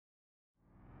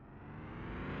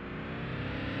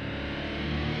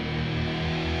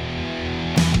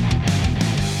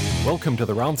Welcome to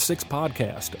the Round 6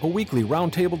 Podcast, a weekly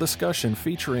roundtable discussion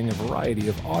featuring a variety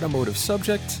of automotive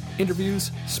subjects,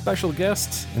 interviews, special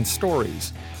guests, and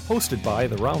stories, hosted by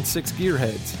the Round 6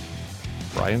 Gearheads,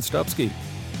 Brian Stupski,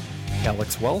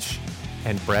 Alex Welsh,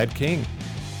 and Brad King.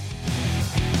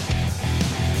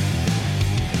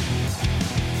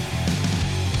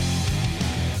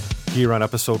 Here on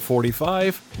episode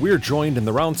 45, we're joined in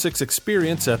the Round 6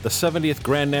 experience at the 70th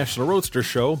Grand National Roadster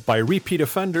Show by repeat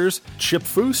offenders Chip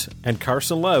Foose and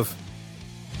Carson Lev.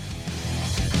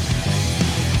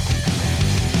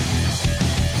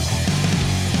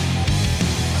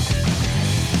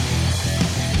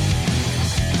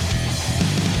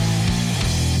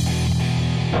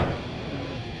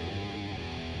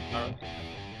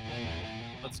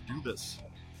 Let's do this.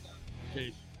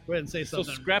 Okay, go ahead and say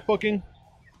something. So scrapbooking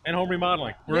and home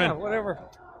remodeling. We're in. Whatever.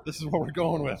 This is what we're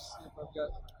going with. I've got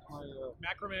my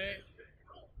macrame.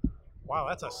 Wow,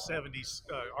 that's a 70s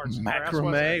arts and Macrame. crafts,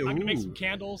 wasn't it? I'm gonna make some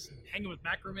candles, hang them with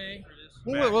macrame.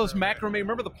 What was macrame?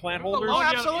 Remember the plant holders? Oh,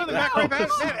 absolutely. Macrame.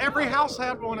 Man, every house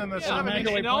had one in the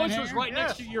 70s. And always was right Yes.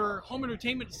 next to your home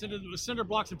entertainment center with cinder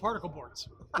blocks and particle boards.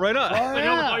 Right on. With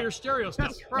all your stereo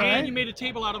stuff. right. And you made a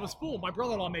table out of a spool. My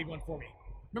brother-in-law made one for me.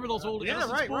 Remember those old Edison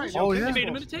right, spools? right. Oh, You yeah. made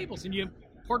them into tables, and you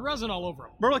poured resin all over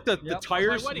them. Remember like the Yep.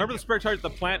 tires? My wedding Remember the gift. spare tires, the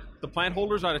plant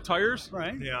holders out of tires?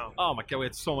 right. Yeah. Oh my god, we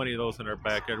had so many of those in our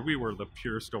backyard. We were the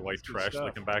purest of white trash stuff.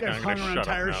 looking back. Guys I'm hung gonna around shut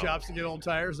tire up now. shops to get old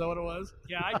tires. Is that what it was?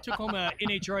 Yeah, I took home a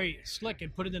NHRA slick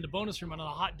and put it in the bonus room on a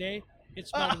hot day. It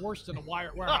smelled worse than a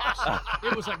warehouse.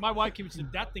 It was like my wife came and said,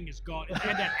 "That thing is gone." It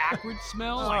had that acrid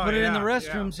smell. Oh, Put it in the yeah,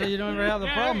 restroom yeah. so you don't ever have the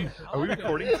Yeah, problem. yeah. Are we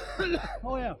recording?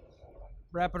 Oh yeah.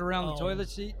 Wrap it around the Oh. toilet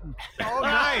seat. Oh,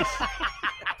 nice.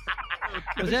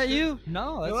 Was that you?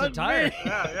 No, that's a wasn't tire. me.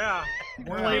 Yeah.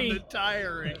 Blame the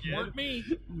tire again. Weren't me.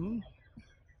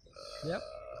 Yep.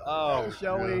 Oh,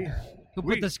 Shall we? Who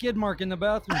put the skid mark in the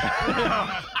bathroom?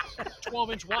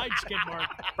 12-inch wide skid mark.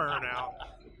 Burn out.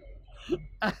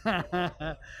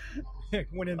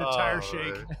 Went into tire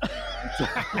shake.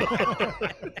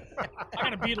 I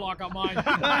got a bead lock on mine.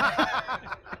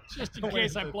 Just in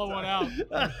case I blow one out.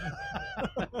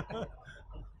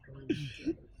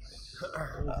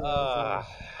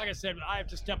 Like I said, I have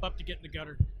to step up to get in the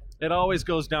gutter. It always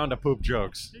goes down to poop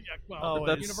jokes. Yeah, well,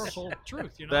 that's- universal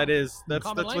truth, you know. That's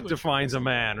Common what language. defines a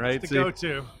man, right? The See?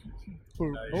 go-to.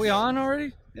 Are we on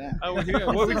already? Yeah. Oh, we're here.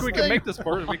 Well, we can make this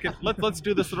for we can let's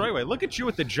do this the right way. Look at you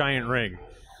with the giant ring.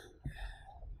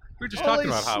 We were just talking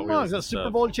about how we the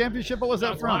Super Bowl championship. What was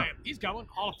that from? Ryan. He's got one.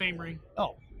 Hall of Fame ring.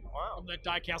 Oh, From the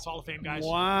Diecast Hall of Fame guys.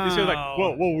 wow. He's like,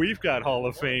 well, we've got Hall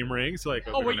of Fame rings. Like,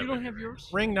 Oh, wait, you don't have yours?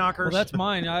 Ring knockers. Well, that's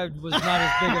mine. I was not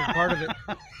as big of a part of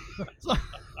it.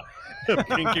 a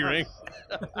pinky ring.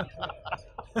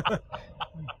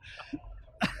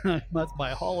 That's my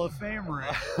Hall of Fame ring.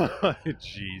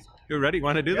 Jeez, you ready?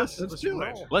 Want to do this? Let's do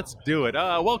it. Let's do it.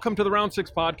 Welcome to the Round 6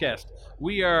 Podcast.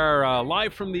 We are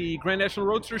live from the Grand National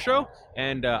Roadster Show,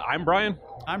 and I'm Brian.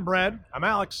 I'm Brad. I'm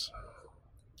Alex.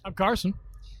 I'm Carson.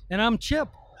 And I'm Chip.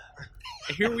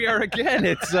 Here we are again.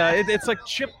 It's like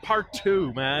Chip Part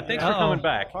 2, man. Thanks for coming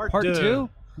back. Part two?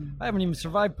 I haven't even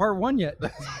survived part one yet.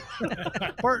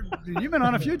 You've been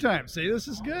on a few times. See, this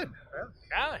is good.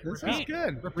 Yeah, This repeat. is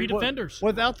good. Repeat offenders.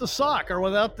 Without the sock or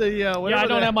without the. Yeah, I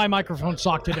don't have my microphone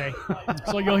sock today.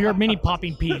 So you'll hear mini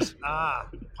popping peas.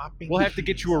 Popping. We'll have to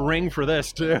get you a ring for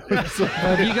this, too.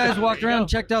 Have you guys walked around and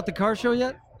checked out the car show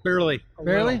yet? Barely.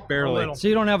 Barely? Barely. So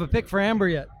you don't have a pick for Amber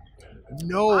yet?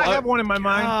 No. I have one in my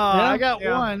mind. Yeah? I got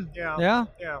Yeah. one. Yeah. Yeah?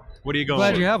 Yeah. What are you going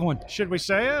Glad with? you have one. Should we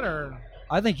say it or?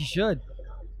 I think you should.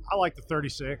 I like the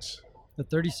 36. The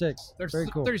 36. Very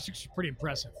cool. 36 is pretty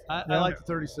impressive. I like the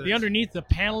 36. The underneath the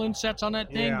panel insets on that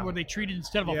thing, Yeah. where they treated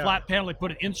instead of a Yeah. flat panel, they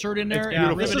put an insert in there. Yeah,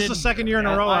 and this is riveted. the second year in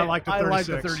a row I like the 36. I like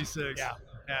the 36.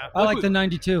 Yeah. I like the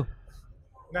 92.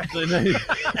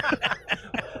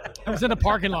 I was in a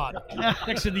parking lot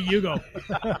next to the Yugo.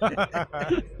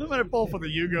 I'm going to pull for the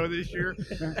Yugo this year.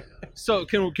 So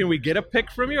can we get a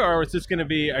pick from you, or is this going to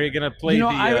be? Are you going to play You know,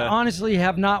 the? I honestly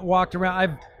have not walked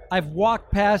around. I've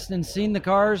walked past and seen the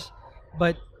cars,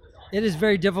 but it is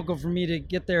very difficult for me to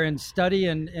get there and study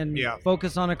and Yeah.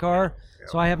 focus on a car.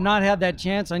 So I have not had that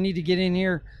chance. I need to get in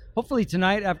here. Hopefully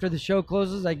tonight after the show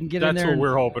closes, I can get in That's there what and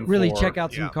we're hoping really for. check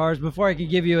out some Yeah. cars before I can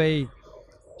give you a,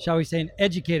 shall we say, an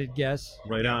educated guess.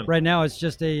 right on. Right now it's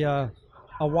just a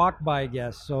walk-by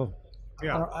guess. So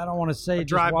Yeah. I don't want to say just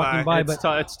drive-by. walking by, It's,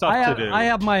 but it's tough I have, to do. I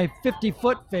have my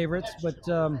 50-foot favorites, but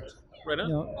right on.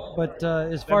 you know, but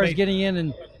as far as getting in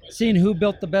and seeing who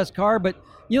built the best car, but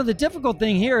you know, the difficult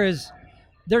thing here is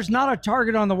there's not a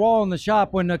target on the wall in the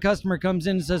shop when a customer comes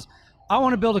in and says, I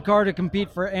want to build a car to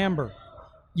compete for Amber.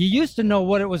 you used to know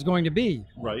what it was going to be.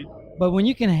 Right. But when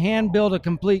you can hand build a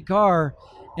complete car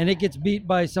and it gets beat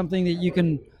by something that you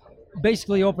can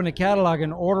basically open a catalog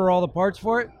and order all the parts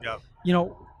for it, you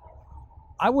know,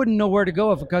 I wouldn't know where to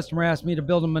go if a customer asked me to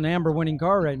build them an Amber winning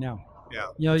car right now. Yeah.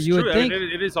 You know, It's you true. would think,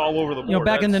 it is all over the board. you know,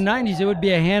 back in the 90s, it would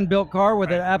be a hand-built car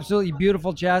with an absolutely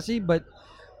beautiful chassis, but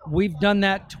we've done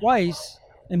that twice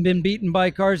and been beaten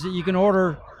by cars that you can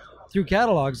order through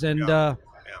catalogs. And, you know,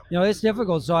 it's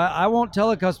difficult. So I won't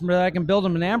tell a customer that I can build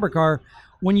them an Amber car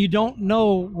when you don't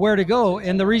know where to go.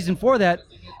 And the reason for that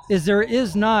is there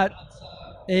is not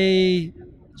a,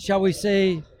 shall we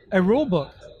say, a rule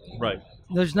book. Right.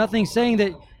 There's nothing saying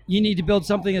that you need to build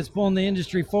something that's pulling the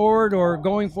industry forward or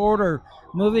going forward or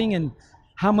moving. And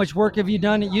how much work have you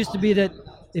done? It used to be that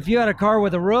if you had a car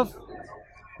with a roof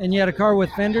and you had a car with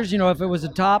fenders, you know, if it was a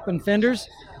top and fenders,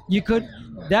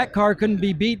 that car couldn't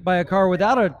be beat by a car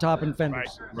without a top and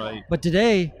fenders. Right. But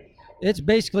today, it's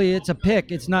a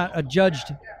pick. It's not a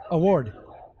judged award.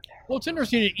 Well, it's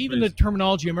interesting that even the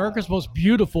terminology America's Most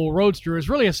Beautiful Roadster is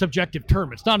really a subjective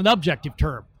term. It's not an objective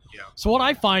term. Yeah. So what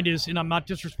I find is, and I'm not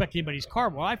disrespecting anybody's car,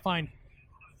 but I find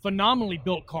phenomenally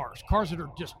built cars that are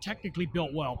just technically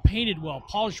built well, painted well,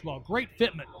 polished well, great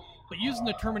fitment. But using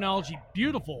the terminology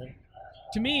beautiful,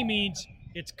 to me, means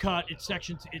it's cut, it's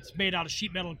sections, it's made out of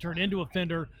sheet metal and turned into a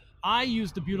fender. I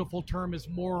use the beautiful term as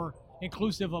more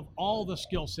inclusive of all the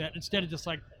skill set instead of just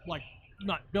like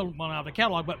not building one out of the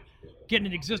catalog, but getting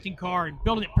an existing car and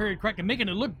building it period correct and making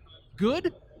it look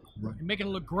good. And making it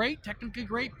look great, technically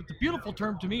great, but the beautiful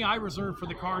term to me I reserve for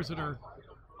the cars that are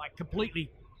like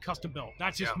completely custom built.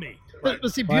 That's just me. But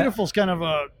see, beautiful is kind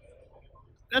of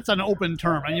that's an open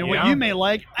term. And you know what you may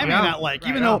like, I may not like.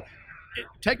 Even though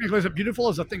technically, is it beautiful?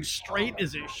 Is the thing straight?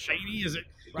 Is it shiny? Is it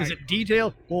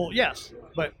detailed? Well, yes,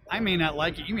 but I may not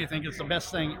like it. You may think it's the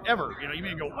best thing ever. You know, you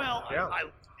may go, well,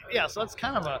 so that's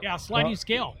kind of a sliding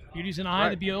scale. You're using a high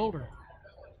to be older.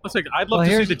 I'd love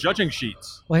to see the judging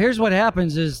sheets. Well, here's what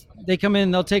happens is they come in,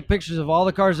 they'll take pictures of all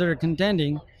the cars that are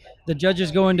contending. The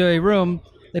judges go into a room,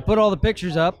 they put all the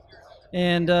pictures up,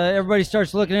 and everybody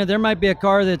starts looking at it. There might be a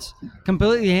car that's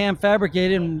completely hand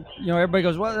fabricated, and you know everybody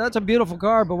goes, well, that's a beautiful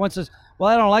car, but once it's,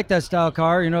 well, I don't like that style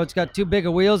car. You know, it's got too big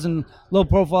of wheels and low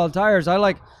profile tires. I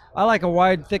like a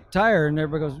wide, thick tire, and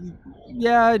everybody goes,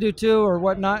 yeah, I do too, or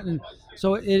whatnot. And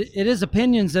so it is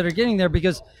opinions that are getting there,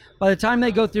 because by the time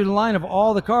they go through the line of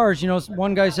all the cars, you know,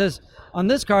 one guy says, on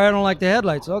this car, I don't like the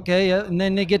headlights. Okay, and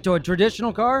then they get to a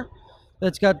traditional car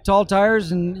that's got tall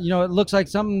tires, and, you know, it looks like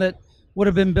something that would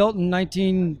have been built in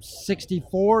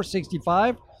 1964,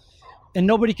 65, and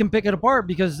nobody can pick it apart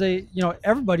because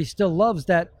everybody still loves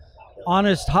that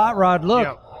honest hot rod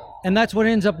look, and that's what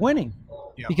ends up winning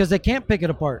because they can't pick it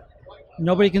apart.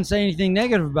 Nobody can say anything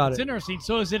negative about it. It's interesting.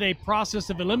 So is it a process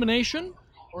of elimination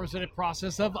or is it a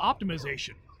process of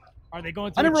optimization? Are they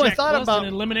going through a checklist and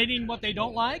eliminating what they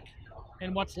don't like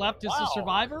and what's left is the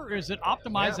survivor? Or is it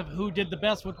optimized of who did the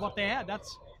best with what they had?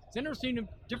 It's interesting, a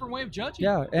different way of judging.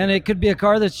 Yeah, and it could be a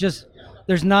car that's just,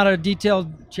 there's not a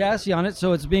detailed chassis on it,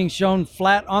 so it's being shown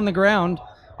flat on the ground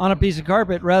on a piece of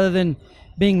carpet rather than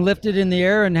being lifted in the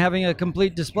air and having a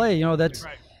complete display. You know, that's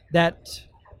that,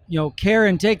 you know, care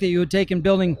and take that you would take in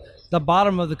building the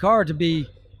bottom of the car to be,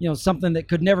 you know, something that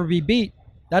could never be beat.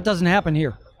 That doesn't happen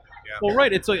here. Well,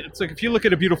 right. It's like if you look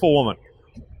at a beautiful woman.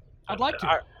 I'd like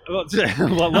to. Let's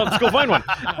go find one.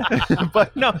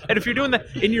 But no, and if you're doing that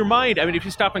in your mind, I mean, if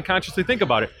you stop and consciously think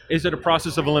about it, is it a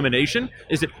process of elimination?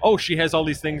 Is it, she has all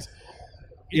these things?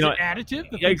 Is it additive?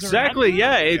 Exactly.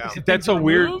 Yeah. That's a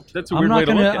weird way to look at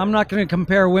it. I'm not going to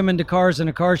compare women to cars in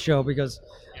a car show because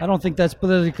I don't think that's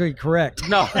politically correct.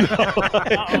 No.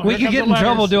 We could get in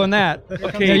trouble doing that.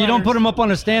 Okay. You don't put them up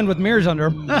on a stand with mirrors under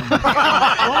them. What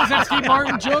was that Steve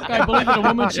Martin joke? I believe that a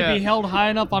woman should be held high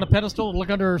enough on a pedestal to look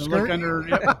under her skirt.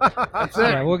 That's it.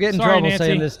 Yeah, we'll get in trouble Nancy.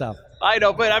 saying this stuff. I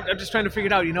know, but I'm just trying to figure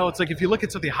it out. You know, it's like if you look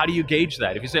at something, how do you gauge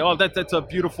that? If you say, that's a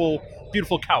beautiful,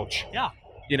 beautiful couch. Yeah.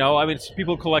 You know, I mean,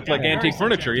 people collect like antique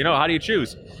furniture. You know, how do you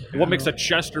choose? What makes a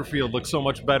Chesterfield look so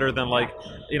much better than like,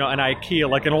 you know, an IKEA,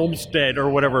 like an Olmsted or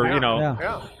whatever, you know?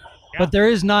 Yeah. But there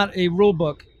is not a rule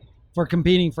book for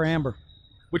competing for Amber.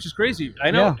 Which is crazy.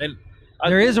 I know. Yeah. And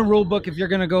there is a rule book if you're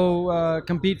going to go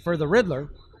compete for the Riddler.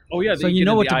 Oh, yeah. So you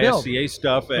know what to build. ISCA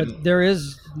stuff. But there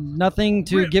is nothing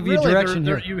to give you direction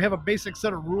here. You have a basic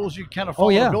set of rules you kind of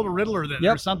follow to build a Riddler then.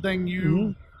 There's something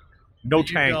you... No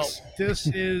tanks. This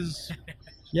is...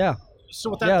 Yeah. So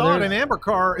with that thought, an Amber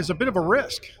car is a bit of a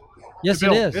risk. Yes,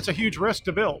 it is. It's a huge risk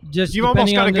to build. Just you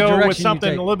almost got to go with something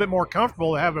a a little bit more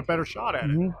comfortable to have a better shot at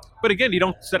it. But again, you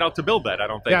don't set out to build that, I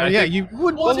don't think. You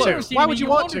wouldn't want to. Why would you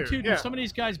want to? Do some of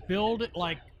these guys build it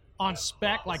like on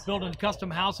spec, like building a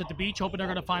custom house at the beach, hoping they're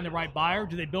going to find the right buyer?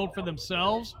 Do they build for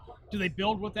themselves? Do they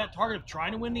build with that target of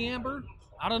trying to win the Amber?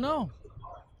 I don't know.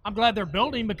 I'm glad they're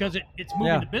building because it's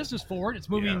moving the business forward. It's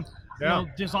moving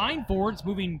design forward. It's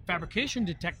moving fabrication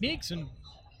to techniques, and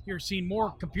you're seeing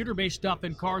more computer-based stuff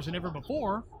in cars than ever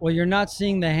before. Well, you're not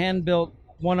seeing the hand-built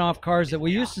one-off cars that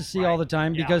we used to see all the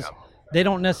time because they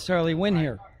don't necessarily win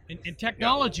here. And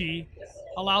technology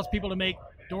allows people to make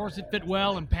doors that fit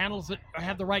well and panels that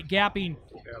have the right gapping,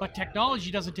 but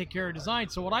technology doesn't take care of design.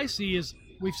 So what I see is,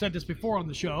 we've said this before on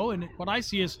the show, and what I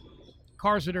see is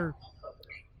cars that are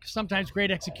sometimes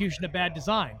great execution of bad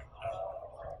design.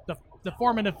 The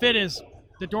form and the fit is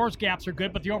the doors gaps are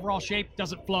good, but the overall shape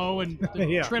doesn't flow and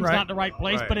the trim's not in the right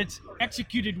place, but it's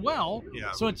executed well.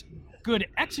 So it's good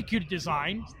executed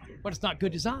design, but it's not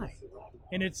good design.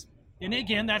 And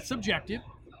again, that's subjective.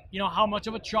 You know, how much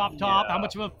of a chop top, how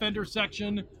much of a fender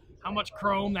section, how much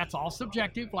chrome, that's all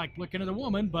subjective, like looking at a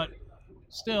woman, but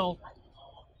still,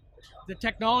 the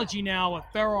technology now with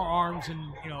ferro arms and,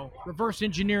 you know, reverse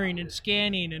engineering and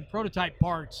scanning and prototype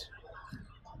parts,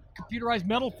 computerized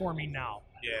metal forming now.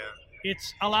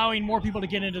 It's allowing more people to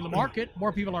get into the market.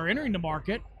 More people are entering the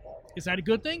market. Is that a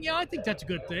good thing? Yeah, I think that's a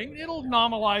good thing. It'll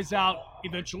normalize out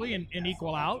eventually and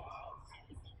equal out.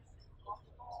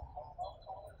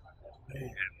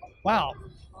 Wow.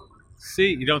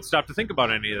 See, you don't stop to think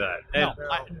about any of that.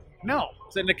 No.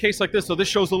 So in a case like this, so this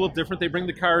show's a little different. They bring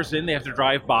the cars in, they have to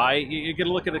drive by. You get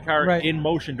a look at the car in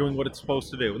motion doing what it's supposed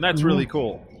to do, and that's really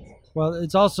cool. Well,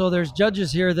 it's also, there's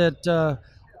judges here that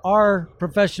are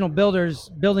professional builders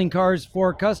building cars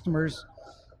for customers,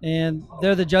 and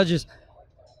they're the judges.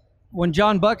 When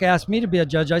John Buck asked me to be a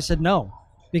judge, I said no,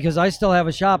 because I still have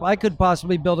a shop. I could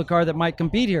possibly build a car that might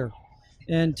compete here.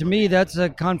 And to me, that's a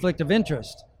conflict of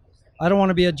interest. I don't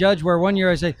want to be a judge where one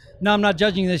year I say, no, I'm not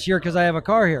judging this year because I have a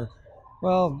car here.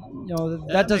 Well, you know,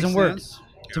 that doesn't work.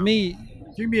 To me,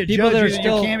 you can be a people judge, that are you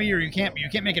still can't be, or you can't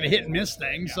make it a hit and miss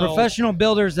thing. So. Professional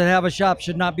builders that have a shop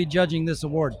should not be judging this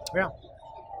award. Yeah.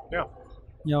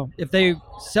 You know, if they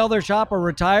sell their shop or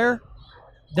retire,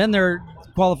 then they're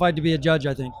qualified to be a judge,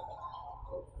 I think.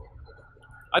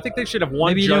 I think they should have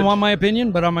one Maybe you judge. didn't want my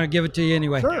opinion, but I'm going to give it to you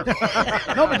anyway. Sure.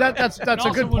 No, but that's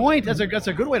a good point. That's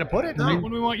a good way to put it.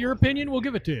 When we want your opinion, we'll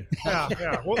give it to you.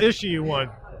 Yeah. We'll issue you one.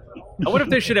 I wonder if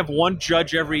they should have one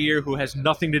judge every year who has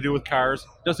nothing to do with cars,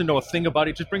 doesn't know a thing about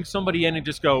it. Just bring somebody in and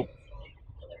just go,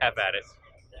 have at it.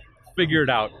 Figure it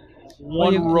out.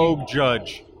 One rogue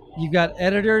judge. You've got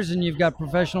editors and you've got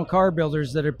professional car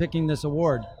builders that are picking this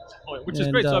award. Which is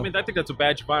great. So, I mean, I think that's a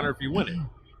badge of honor if you win it.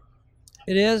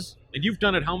 It is. And you've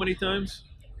done it how many times?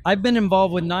 I've been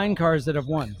involved with 9 cars that have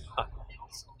won.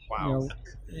 Wow.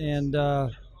 You know,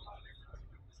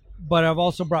 but I've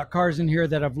also brought cars in here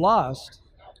that have lost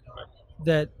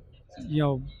that, you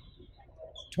know,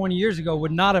 20 years ago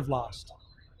would not have lost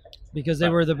because they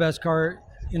were the best car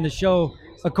in the show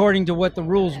according to what the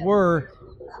rules were,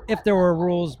 if there were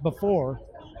rules before.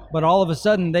 But all of a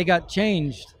sudden they got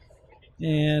changed,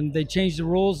 and they changed the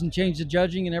rules and changed the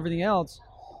judging and everything else.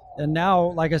 And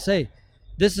now, like I say,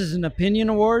 this is an opinion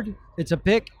award. It's a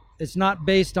pick. It's not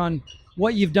based on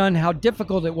what you've done, how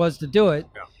difficult it was to do it,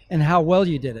 and how well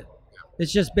you did it.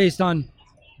 It's just based on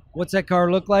what's that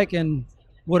car look like and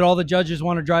would all the judges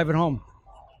want to drive it home.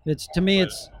 It's, to me,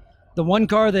 it's the one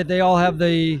car that they all have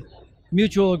the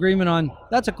mutual agreement on.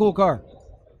 That's a cool car.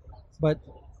 But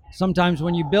sometimes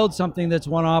when you build something that's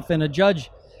one-off and a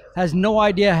judge has no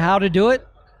idea how to do it,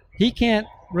 he can't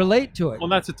relate to it. Well,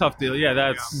 that's a tough deal. Yeah,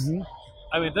 that's.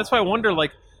 I mean, that's why I wonder.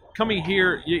 Like, coming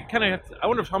here, you kind of have to. I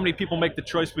wonder how many people make the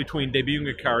choice between debuting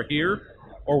a car here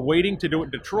or waiting to do it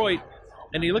in Detroit.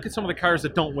 And you look at some of the cars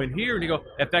that don't win here, and you go,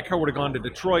 if that car would have gone to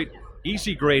Detroit,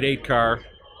 easy grade 8 car,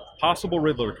 possible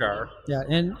Riddler car. Yeah,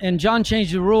 and John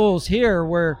changed the rules here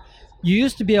where you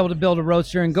used to be able to build a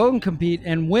Roadster and go and compete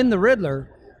and win the Riddler,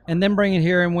 and then bring it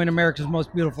here and win America's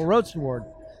Most Beautiful Roadster Award.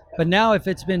 But now, if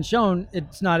it's been shown,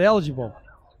 it's not eligible.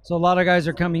 So a lot of guys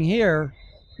are coming here,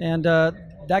 and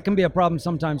that can be a problem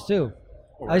sometimes too.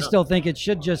 I still think it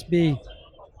should just be,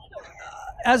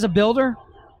 as a builder,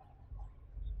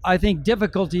 I think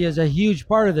difficulty is a huge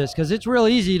part of this, because it's real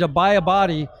easy to buy a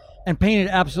body and paint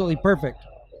it absolutely perfect.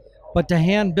 But to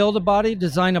hand build a body,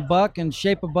 design a buck and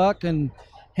shape a buck and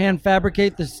hand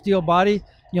fabricate the steel body,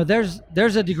 you know,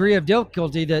 there's a degree of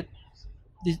difficulty that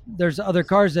there's other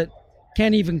cars that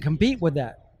can't even compete with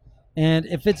that. And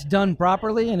if it's done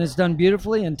properly and it's done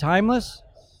beautifully and timeless,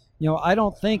 you know, I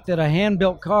don't think that a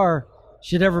hand-built car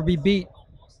should ever be beat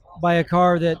by a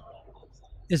car that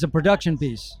is a production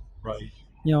piece. Right.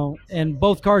 You know, and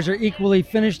both cars are equally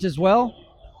finished as well.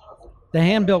 The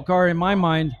hand-built car, in my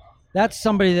mind, That's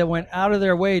somebody that went out of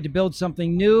their way to build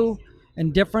something new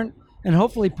and different and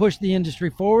hopefully push the industry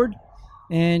forward.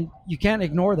 And you can't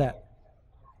ignore that.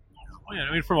 Oh, yeah,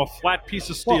 I mean, from a flat piece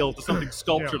of steel to something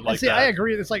sculptured like see, that. I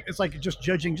agree. It's like just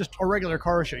judging just a regular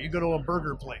car show. You go to a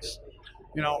burger place.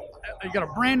 You know, you got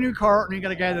a brand new car and you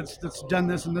got a guy that's done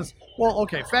this and this. Well,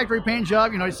 okay, factory paint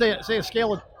job. You know, you say a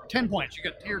scale of 10 points. You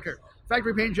get here.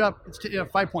 Factory paint job, it's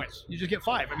 5 points. You just get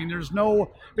 5. I mean, there's no,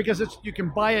 because you can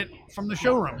buy it from the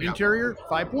showroom. The interior,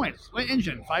 5 points.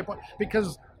 Engine, 5 points.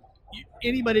 Because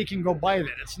anybody can go buy that.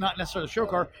 It's not necessarily a show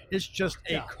car. It's just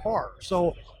a car.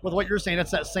 So with what you're saying,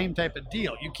 it's that same type of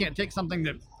deal. You can't take something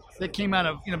that came out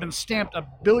of, been stamped a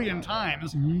billion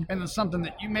times, and then something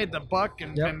that you made the buck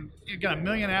and you got a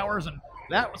million hours, and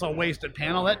that was a wasted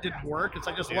panel. That didn't work. It's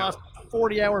like I just lost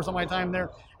 40 hours of my time there.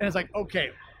 And it's like,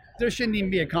 okay, there shouldn't even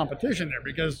be a competition there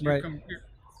because you're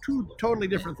two totally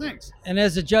different things. And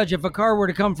as a judge, if a car were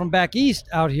to come from back east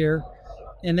out here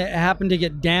and it happened to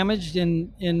get damaged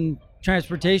in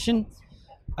transportation,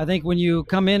 I think when you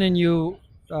come in and you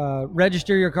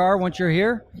register your car once you're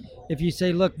here, if you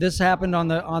say, look, this happened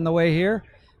on the way here,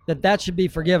 that should be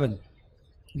forgiven.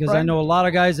 Because I know a lot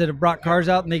of guys that have brought cars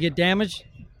out and they get damaged,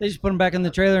 they just put them back in the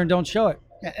trailer and don't show it.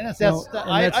 Yeah, and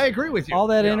I agree with you. All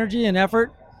that energy and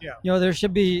effort, there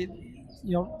should be,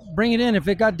 bring it in. If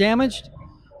it got damaged,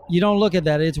 you don't look at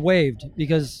that. It's waived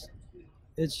because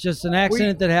it's just an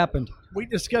accident that happened. We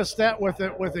discussed that with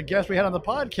a guest we had on the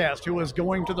podcast who was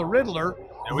going to the Riddler,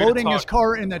 loading his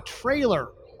car in the trailer,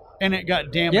 and it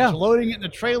got damaged. Yeah. Loading it in the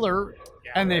trailer,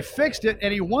 and they fixed it,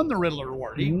 and he won the Riddler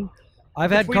award.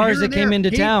 I've had cars that came into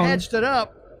town. He patched it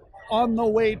up on the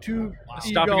way to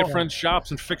stopping at friends'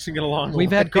 shops and fixing it along the way.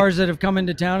 We've had cars that have come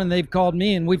into town, and they've called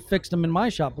me, and we've fixed them in my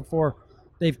shop before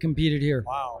they've competed here.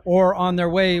 Wow. Or on their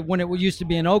way, when it used to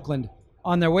be in Oakland,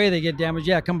 on their way they get damaged.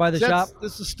 Yeah, come by the shop.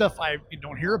 This is stuff I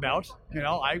don't hear about.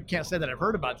 I can't say that I've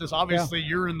heard about this. Obviously,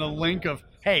 you're in the link of,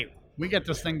 hey, we get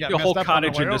this thing got the messed whole up cottage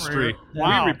on the way industry.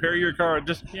 Wow. We repair your car and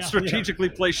just strategically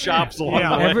place shops along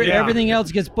the way. Everything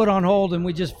else gets put on hold, and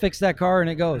we just fix that car and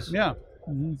it goes. Yeah.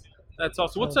 That's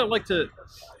awesome. What's that like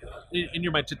in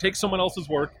your mind, to take someone else's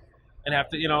work and have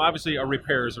to, obviously a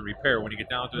repair is a repair when you get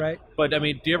down to it. Right. But I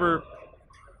mean, do you ever?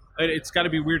 It's got to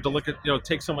be weird to look at,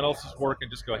 take someone else's work and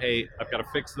just go, hey, I've got to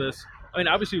fix this. I mean,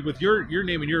 obviously with your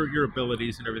name and your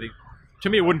abilities and everything, to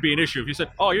me it wouldn't be an issue if you said,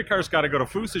 oh, your car's got to go to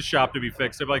Foose's shop to be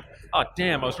fixed. I'd be like, oh,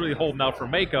 damn, I was really holding out for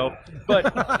Mako.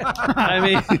 But I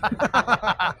mean,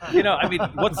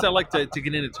 what's that like to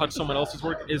get in and touch someone else's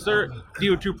work? Do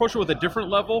you approach it with a different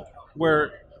level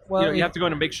where you have to go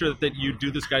in and make sure that you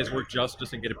do this guy's work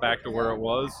justice and get it back to where it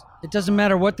was? It doesn't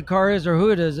matter what the car is or who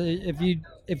it is.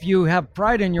 If you have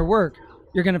pride in your work,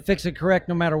 you're going to fix it correct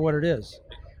no matter what it is.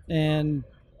 And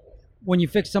when you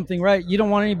fix something right, you don't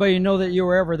want anybody to know that you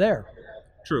were ever there.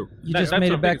 True. You just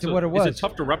made it back to what it was. Is it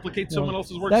tough to replicate someone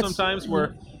else's work sometimes?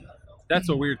 Where that's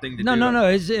a weird thing to do. No.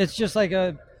 It's just like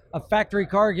a factory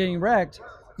car getting wrecked.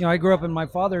 I grew up in my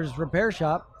father's repair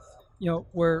shop,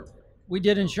 where we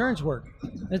did insurance work.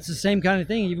 It's the same kind of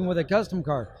thing, even with a custom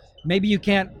car. Maybe you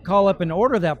can't call up and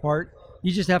order that part.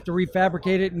 You just have to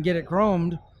refabricate it and get it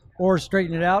chromed, or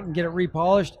straighten it out and get it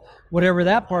repolished, whatever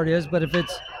that part is. But if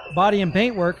it's body and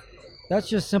paint work, that's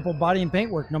just simple body and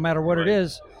paint work. No matter what it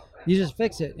is, you just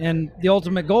fix it. And the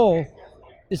ultimate goal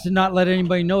is to not let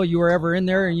anybody know you were ever in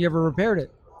there and you ever repaired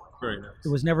it. Very nice. It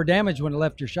was never damaged when it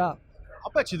left your shop.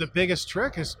 I'll bet you the biggest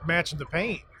trick is matching the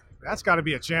paint. That's got to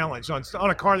be a challenge on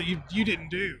a car that you didn't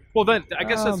do. Well, then I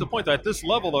guess that's the point. Though. At this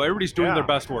level, though, everybody's doing their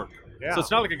best work. Yeah. So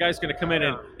it's not like a guy's going to come in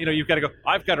and you've got to go,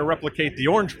 I've got to replicate the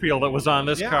orange peel that was on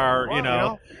this car.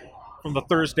 From the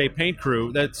Thursday paint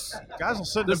crew. That's guys will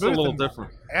sit in the booth a little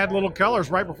different. Add little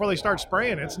colors right before they start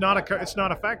spraying. It's not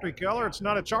a factory color. It's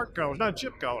not a chart color. It's not a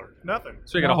chip color. Nothing.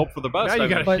 So you got to hope for the best.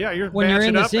 When you're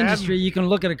in this industry, you can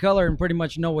look at a color and pretty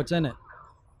much know what's in it.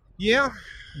 Yeah.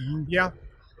 Yeah,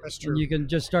 that's true. And you can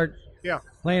just start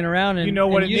playing around, and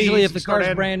what and it usually needs. If the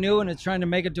car's brand new and it's trying to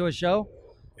make it to a show,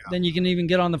 then you can even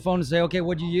get on the phone and say, okay,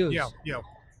 what'd you use? Yeah.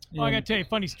 Well, I got to tell you a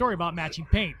funny story about matching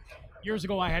paint. Years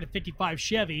ago, I had a 55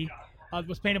 Chevy. It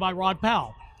was painted by Rod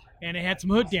Powell, and it had some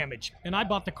hood damage. And I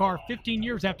bought the car 15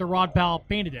 years after Rod Powell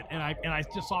painted it. And I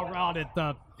just saw Rod at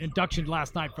the induction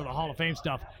last night for the Hall of Fame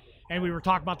stuff. And we were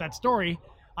talking about that story.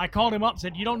 I called him up and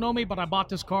said, you don't know me, but I bought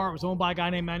this car. It was owned by a guy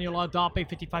named Manuel Adape,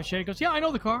 55 Chevy. He goes, yeah, I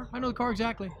know the car. I know the car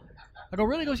exactly. I go,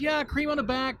 really? He goes, yeah, cream on the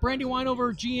back, brandy wine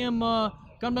over, GM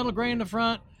gunmetal gray in the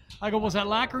front. I go, was that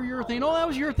lacquer your thing? Oh, that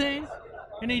was your thing.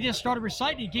 And he just started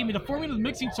reciting. He gave me the formula of the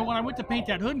mixing. So when I went to paint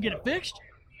that hood and get it fixed,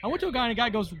 I went to a guy, and the guy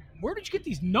goes, where did you get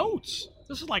these notes?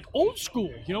 This is like old school.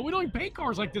 You know, we don't even paint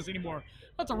cars like this anymore.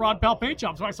 That's a Rod Powell paint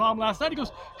job. So I saw him last night. He goes,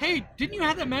 hey, didn't you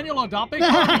have that manual on Doppe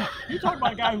car? You talk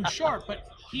about a guy who's sharp, but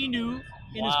he knew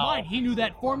in his mind, he knew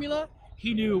that formula.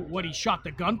 He knew what he shot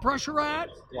the gun pressure at.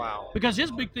 Wow. Because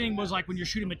his big thing was like when you're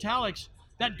shooting metallics,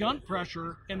 that gun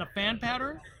pressure and the fan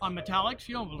pattern on metallics,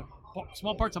 you know,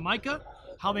 small parts of mica,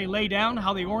 how they lay down,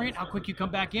 how they orient, how quick you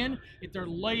come back in. If they're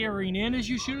layering in as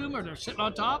you shoot them or they're sitting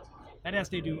on top, that has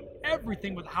to do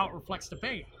everything with how it reflects the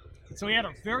paint. And so he had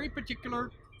a very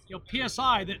particular, you know,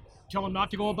 PSI that tell him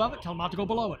not to go above it, tell him not to go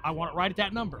below it. I want it right at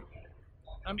that number.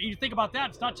 I mean, you think about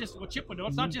that. It's not just what Chip would do.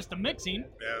 It's not just the mixing.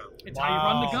 It's how you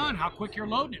run the gun, how quick you're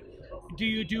loading it. Do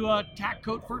you do a tack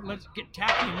coat for let's get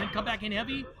tacky and then come back in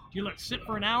heavy? Do you let it sit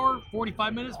for an hour,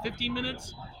 45 minutes, 15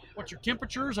 minutes? What's your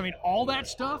temperatures? I mean, all that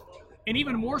stuff. And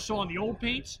even more so on the old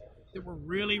paints that were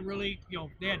really, really, you know,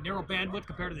 they had narrow bandwidth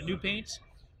compared to the new paints.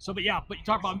 So, but you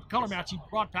talk about color matching.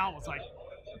 Rod Powell was like,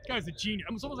 this guy's a genius.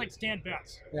 It's almost like Stan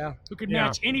Betts. Yeah. Who could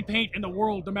match any paint in the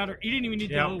world, no matter. He didn't even need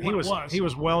to know what it was. He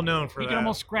was well known for that. He could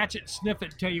almost scratch it, sniff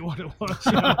it, and tell you what it was.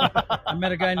 You know? I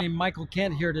met a guy named Michael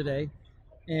Kent here today,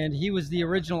 and he was the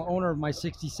original owner of my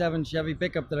 '67 Chevy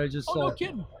pickup that I just sold. No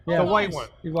kidding. Yeah. The white one.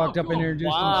 He walked up and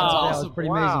introduced himself. That's Yeah, it awesome. was pretty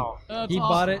Wow. amazing. He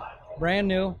bought it brand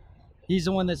new. He's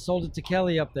the one that sold it to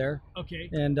Kelly up there, Okay.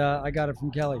 and I got it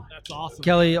from Kelly. That's awesome.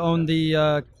 Kelly owned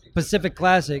the Pacific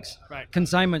Classics Right.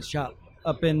 consignment shop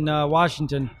up in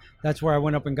Washington. That's where I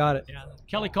went up and got it. Yeah.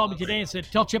 Kelly called me today and said,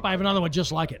 tell Chip I have another one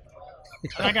just like it.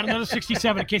 And I got another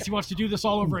 67 in case he wants to do this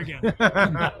all over again.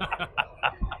 Funny.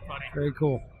 Very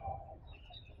cool.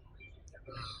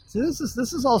 So this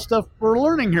is all stuff we're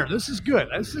learning here. This is good.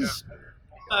 This is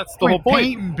That's the whole point.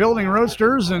 paint and building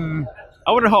roadsters and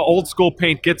I wonder how old school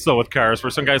paint gets though with cars. Where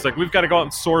some guys like, we've got to go out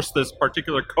and source this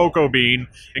particular cocoa bean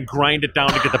and grind it down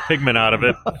to get the pigment out of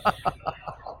it.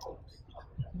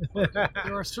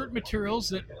 There are certain materials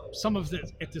that some of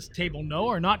us at this table know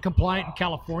are not compliant in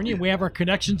California. We have our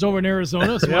connections over in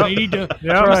Arizona, so when they need to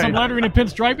put some lettering and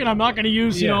pinstriping, I'm not going to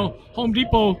use, you know, Home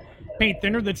Depot paint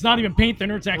thinner that's not even paint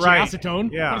thinner. It's actually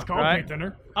acetone. Yeah. But it's called paint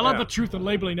thinner. I love the truth in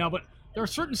labeling now, but there are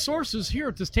certain sources here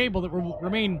at this table that will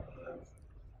remain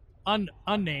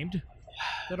unnamed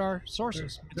that are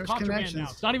sources. It's contraband now.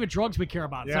 It's not even drugs we care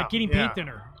about. It's like getting paint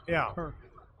thinner. Yeah. Or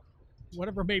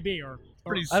whatever it may be. Or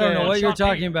I don't know what you're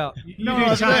talking about. You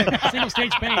do time, single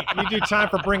stage paint. You do time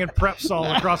for bringing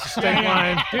Prepsol across the state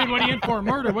line. Dude, what are you in for?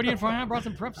 Murder. What are you in for? I brought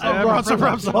some Prepsol. I brought some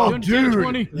Prepsol.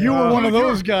 Dude, you were one of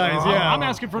those guys. Yeah. I'm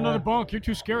asking for another bunk. You're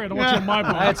too scary. I don't want you in my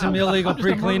bunk. I had some illegal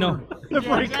pre-cleano.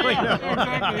 Exactly.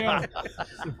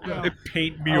 Yeah.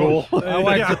 Paint mule. I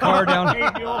wiped the car down.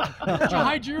 Hey, Bill, how'd you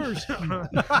hide yours?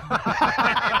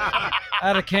 I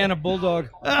had a can of Bulldog.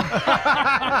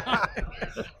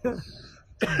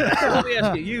 So let me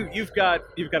ask you, you've got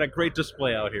a great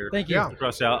display out here. Thank you. Yeah.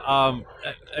 Across out.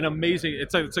 An amazing.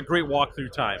 It's a great walk-through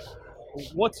time.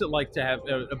 What's it like to have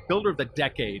a builder of the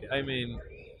decade? I mean,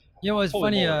 You know, it's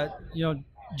Holy funny. moly.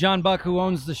 John Buck, who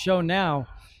owns the show now,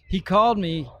 he called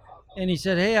me and he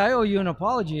said, "Hey, I owe you an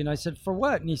apology." And I said, "For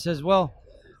what?" And he says, "Well,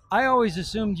 I always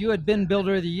assumed you had been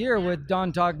Builder of the Year with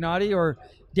Don Tognati or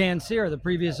Dan Sear, the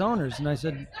previous owners." And I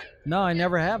said, "No, I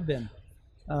never have been.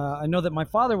 I know that my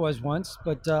father was once,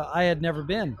 but I had never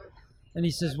been." And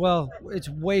he says, "Well, it's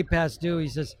way past due." He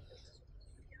says,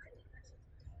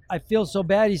 "I feel so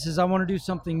bad." He says, "I want to do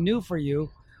something new for you.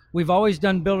 We've always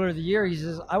done Builder of the Year." He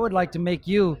says, "I would like to make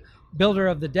you Builder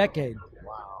of the Decade.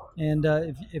 Wow. And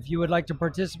if you would like to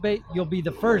participate, you'll be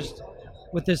the first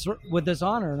with this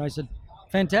honor." And I said,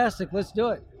 "Fantastic, let's do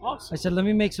it." awesome. I said, "Let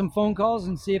me make some phone calls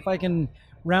and see if I can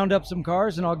round up some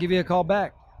cars, and I'll give you a call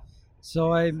back."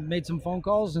 So I made some phone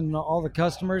calls, and all the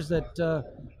customers that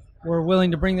were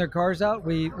willing to bring their cars out,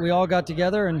 we all got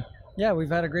together, and yeah, we've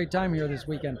had a great time here this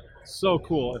weekend. So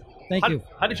cool. Thank you.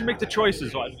 How did you make the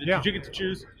choices? Did you get to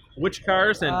choose which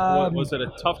cars, and was it a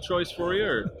tough choice for you?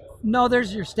 Or? No,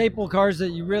 there's your staple cars that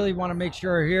you really want to make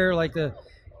sure are here, like the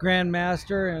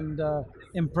Grandmaster and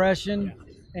Impression.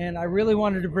 And I really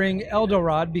wanted to bring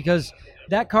Eldorad because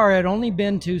that car had only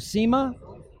been to SEMA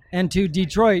and to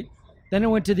Detroit. Then it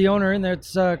went to the owner, and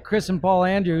that's Chris and Paul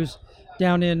Andrews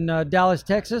down in Dallas,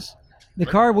 Texas. The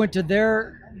car went to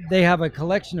they have a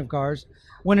collection of cars,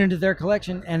 went into their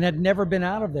collection and had never been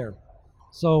out of there.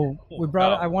 So we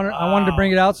brought it. I wanted to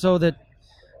bring it out so that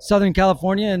Southern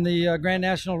California and the Grand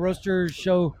National Roasters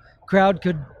Show crowd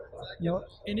could,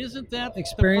 And isn't that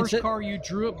experience the first it. car you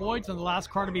drew at Boyd's and the last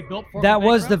car to be built for? That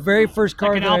was the very first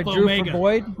car Like an that I Alfa drew Omega. for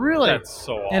Boyd. really. That's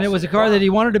so awesome. And it was a car that he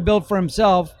wanted to build for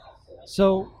himself.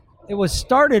 So it was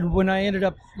started when I ended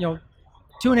up,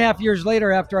 2.5 years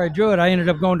later, after I drew it, I ended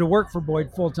up going to work for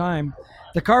Boyd full time.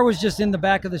 The car was just in the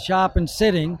back of the shop and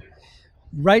sitting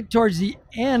right towards the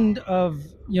end of,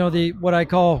 the what I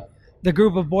call the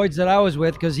group of Boyds that I was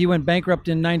with, because he went bankrupt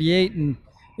in 98 and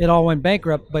it all went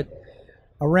bankrupt. But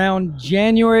around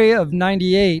January of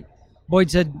 98, Boyd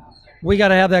said, we got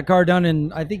to have that car done.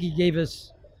 And I think he gave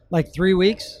us like 3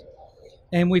 weeks.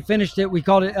 And we finished it. We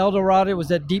called it El Dorado. It was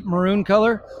that deep maroon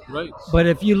color. Right. But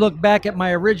if you look back at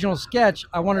my original sketch,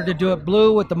 I wanted to do it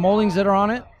blue with the moldings that are on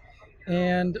it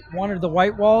and wanted the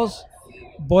white walls.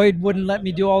 Boyd wouldn't let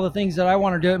me do all the things that I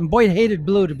wanted to do. And Boyd hated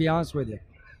blue, to be honest with you.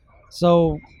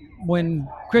 So when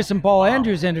Chris and Paul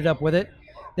Andrews ended up with it,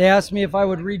 they asked me if I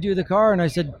would redo the car. And I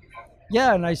said,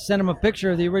 yeah. And I sent them a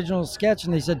picture of the original sketch.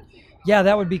 And they said, yeah,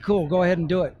 that would be cool. Go ahead and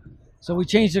do it. So we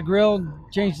changed the grill,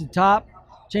 changed the top,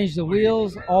 changed the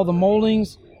wheels, all the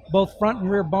moldings, both front and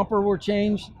rear bumper were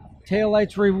changed, tail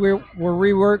lights were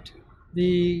reworked,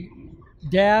 the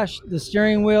dash, the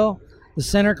steering wheel, the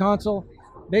center console.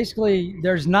 Basically,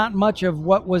 there's not much of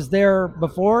what was there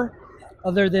before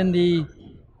other than the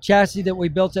chassis that we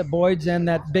built at Boyd's and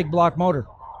that big block motor.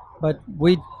 But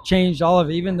we changed all of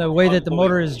it. Even the way that the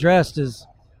motor is dressed is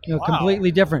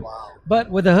completely different. But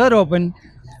with the hood open,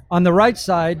 on the right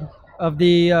side of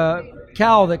the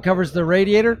cowl that covers the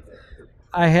radiator,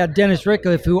 I had Dennis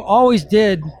Rickliff, who always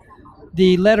did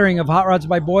the lettering of Hot Rods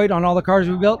by Boyd on all the cars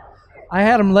we built. I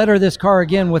had him letter this car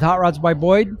again with Hot Rods by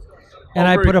Boyd, and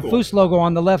I put a Foose logo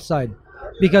on the left side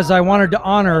because I wanted to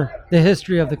honor the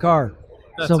history of the car.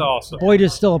 That's awesome. Boyd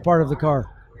is still a part of the car.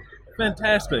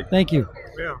 Fantastic. Thank you.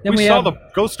 Yeah. Then we saw the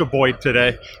ghost of Boyd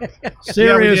today.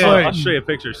 Seriously. I'll show you a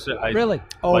picture. Really?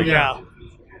 Oh, yeah.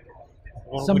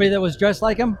 Somebody that was dressed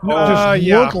like him? Just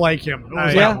look like him.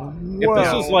 Yeah. If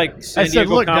this was like San Diego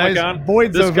look, Comic guys, Con,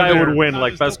 Boyd's this over guy there. would win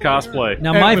like best cosplay.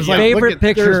 Now, And my it was like, favorite look at-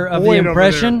 picture there's of the Boyd over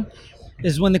impression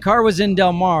is when the car was in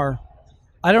Del Mar.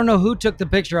 I don't know who took the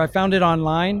picture. I found it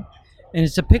online, and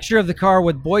it's a picture of the car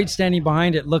with Boyd standing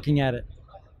behind it looking at it.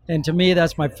 And to me,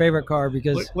 that's my favorite car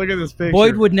because Look at this picture.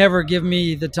 Boyd would never give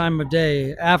me the time of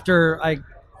day after I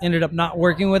ended up not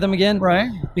working with him again. Right.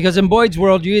 Because in Boyd's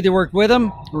world, you either worked with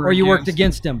him or you worked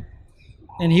against against him.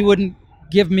 And he wouldn't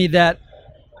give me that,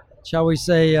 shall we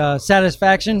say,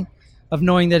 satisfaction of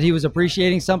knowing that he was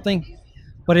appreciating something.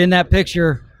 But in that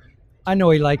picture, I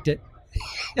know he liked it.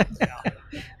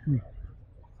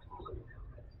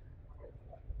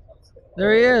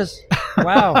 There he is.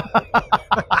 Wow.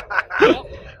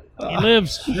 He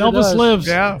lives. Sure Elvis does. lives.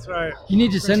 Yeah. That's right. You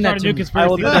need to send that Start a to new me. conspiracy I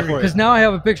will do that for you. Because now I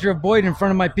have a picture of Boyd in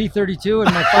front of my P32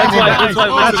 and my That's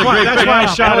why I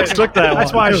shot Alex it. took that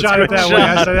That's why I shot it that way.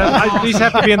 I said, these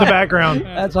have to be in the background.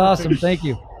 That's awesome. Thank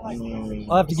you.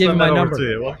 I'll have to give you Send my that over number. to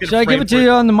you. We'll get Should I give framed it to for you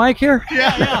on the mic here?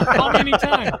 Yeah. Call me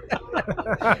anytime.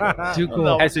 Too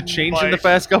cool. Has it changed in the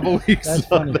past couple of weeks? That's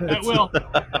funny. That will.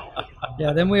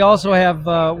 Yeah, then we also have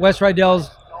Wes Rydell's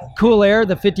Cool Air,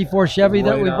 the 54 Chevy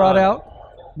that we brought out.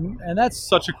 And that's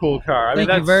Such a cool car. I mean, Thank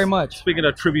you that's, very much. Speaking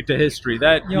of tribute to history,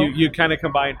 that You know, you kind of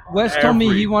combine. Wes told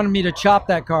me he wanted me to chop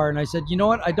that car, and I said, you know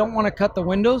what? I don't want to cut the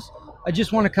windows. I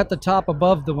just want to cut the top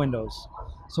above the windows.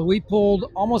 So we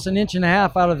pulled almost 1.5 inches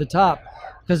out of the top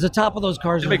because the top of those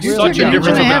cars It are makes really such a An inch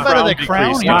difference and a in half out of the decrease.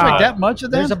 crown. You Wow. took that much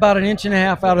of that? There's about 1.5 inches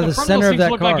out of the front center those of that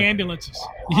things look car. like ambulances.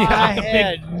 I Like the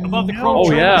had big, above the no chrome Oh,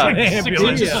 trim, yeah. it's like 6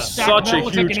 inches of stacked Such a metal,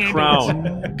 looks like huge an ambulance.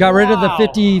 crown. Got rid of the Wow.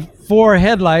 54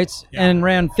 headlights and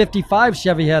ran 55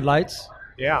 Chevy headlights.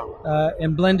 Yeah.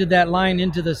 And blended that line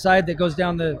into the side that goes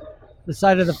down the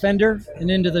side of the fender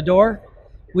and into the door.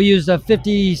 We used a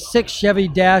 56 Chevy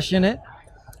dash in it.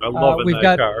 I love it,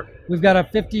 that car. We've got a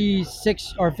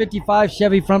 56 or 55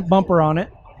 Chevy front bumper on it.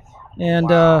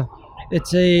 And I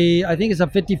think it's a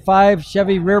 55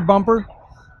 Chevy rear bumper.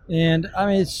 And I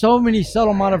mean, it's so many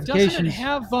subtle modifications. Doesn't it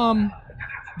have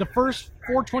the first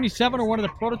 427 or one of the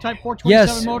prototype 427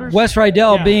 Yes, motors? Wes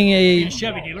Rydell Yeah. being Being a a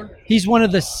Chevy dealer. he's one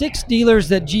of the 6 dealers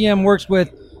that GM works with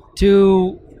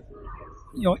to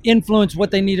influence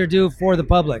what they need to do for the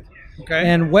public. Okay.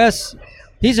 And Wes,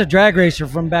 he's a drag racer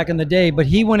from back in the day, but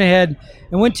he went ahead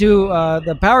and went to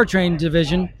the powertrain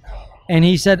division, and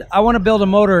he said, I want to build a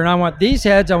motor, and I want these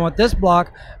heads, I want this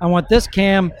block, I want this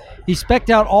cam. He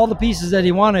spec'd out all the pieces that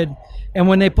he wanted, and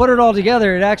when they put it all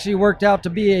together, it actually worked out to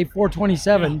be a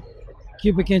 427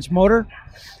 cubic inch motor.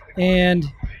 And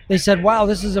they said, wow,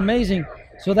 this is amazing.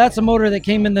 So that's a motor that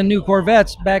came in the new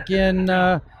Corvettes back in,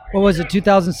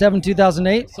 2007,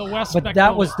 2008? So Wes But spec'd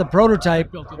that all was it. the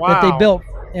prototype Built it. that they Wow. built,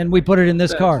 and we put it in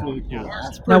this car. Really cool.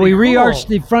 Now we pretty re-arched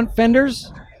cool. the front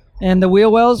fenders and the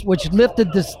wheel wells, which lifted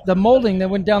the molding that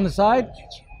went down the side.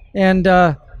 And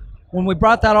when we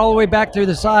brought that all the way back through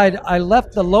the side, I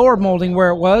left the lower molding where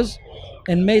it was,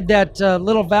 and made that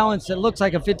little valance that looks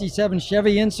like a 57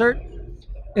 Chevy insert.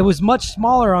 It was much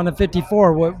smaller on the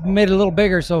 54. What made it a little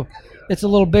bigger, so it's a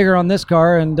little bigger on this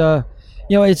car. And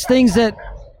it's things that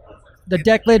the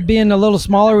deck lid being a little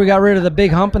smaller, we got rid of the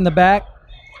big hump in the back.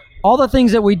 All the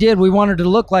things that we did, we wanted to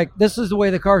look like this is the way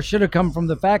the car should have come from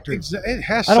the factory. It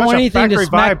has I don't such want a anything to factory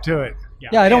smack- vibe to it.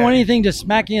 Yeah, I don't want anything to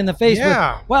smack you in the face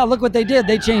Yeah. with, wow, look what they did.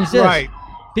 They changed this. Right.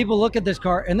 People look at this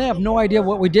car and they have no idea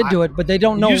what we did to it, but they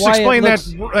don't know You just why explained it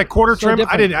looks that quarter so trim.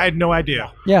 different. I had no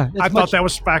idea. Yeah, I it's thought much- that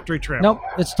was factory trim. Nope,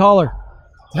 it's taller.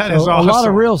 That is So awesome. a lot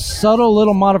of real subtle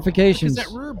little modifications.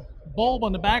 Because that rear bulb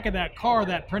on the back of that car,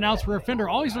 that pronounced rear fender,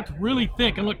 always looked really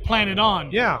thick and looked planted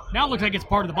on. Yeah. Now it looks like it's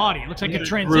part of the body. It looks like a there.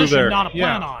 transition, not a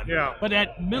Yeah, plan on. yeah. But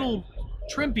that middle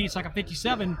trim piece, like a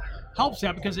 57, helps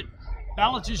that because it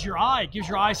balances your eye, gives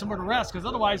your eye somewhere to rest. Because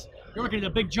otherwise, you're looking at a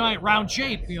big, giant, round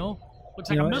shape, looks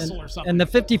like a missile or something. And the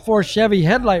 54 Chevy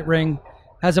headlight ring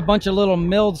has a bunch of little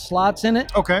milled slots in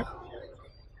it. Okay.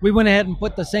 We went ahead and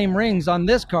put the same rings on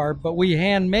this car, but we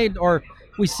handmade, or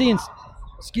we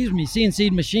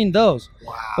CNC'd machined those.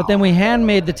 Wow. But then we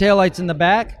handmade the taillights in the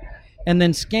back and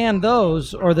then scanned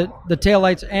those, or the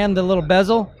taillights and the little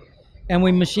bezel, and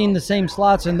we machined the same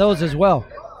slots in those as well.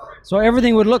 So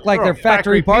everything would look like Oh, they're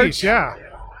factory parts, piece, yeah.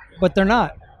 but they're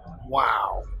not.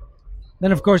 Wow.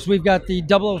 Then, of course, we've got the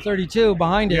 0032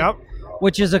 behind it, Yep.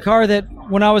 which is a car that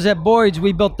when I was at Boyd's,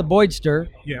 we built the Boydster,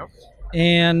 Yep.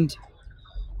 and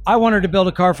I wanted to build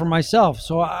a car for myself.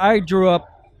 So I drew up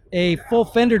a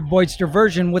full-fendered Boydster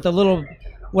version with a little,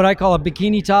 what I call a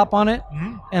bikini top on it,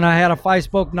 and I had a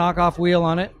 5-spoke knockoff wheel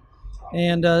on it,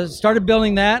 and started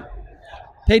building that.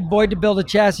 Paid Boyd to build a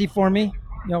chassis for me,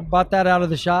 bought that out of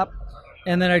the shop,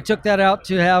 and then I took that out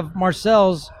to have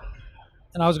Marcel's,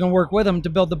 and I was going to work with him to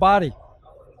build the body.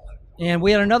 And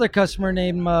we had another customer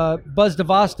named Buzz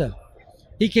DeVosta.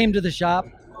 He came to the shop,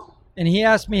 and he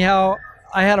asked me how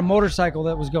I had a motorcycle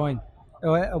that was going,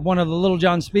 one of the Little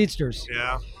John Speedsters.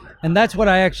 Yeah. And that's what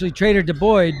I actually traded to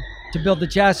Boyd to build the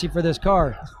chassis for this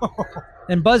car.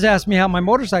 And Buzz asked me how my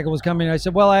motorcycle was coming. I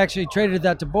said, well, I actually traded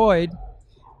that to Boyd,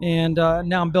 and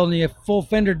now I'm building a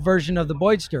full-fendered version of the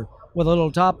Boydster with a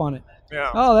little top on it.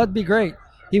 Yeah. Oh, that'd be great.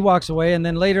 He walks away, and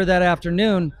then later that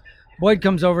afternoon, Boyd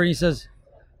comes over and he says,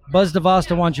 Buzz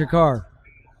DeVosta wants your car.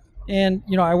 And,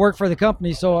 I work for the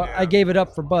company, so I gave it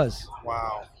up for Buzz.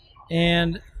 Wow.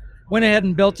 And went ahead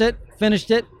and built it,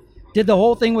 finished it, did the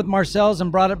whole thing with Marcel's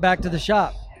and brought it back to the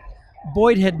shop.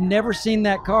 Boyd had never seen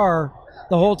that car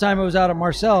the whole time it was out at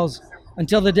Marcel's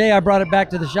until the day I brought it back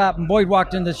to the shop, and Boyd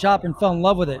walked into the shop and fell in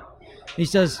love with it. He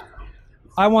says,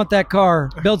 I want that car,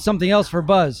 build something else for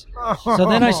Buzz. So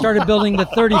then I started building the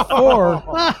 34.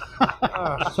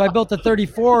 So I built the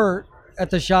 34 at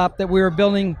the shop that we were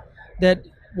building that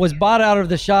was bought out of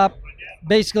the shop.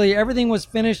 Basically, everything was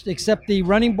finished except the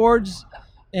running boards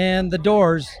and the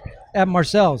doors at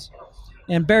Marcel's.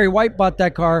 And Barry White bought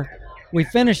that car. We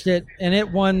finished it, and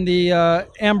it won the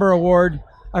Amber Award.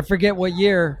 I forget what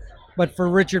year, but for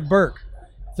Richard Burke.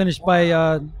 Finished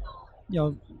by,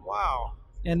 Wow.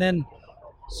 and then,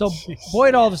 so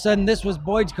Boyd, all of a sudden, this was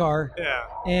Boyd's car. Yeah.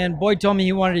 And Boyd told me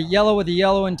he wanted it yellow with a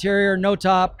yellow interior, no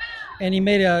top, and he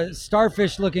made a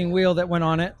starfish-looking wheel that went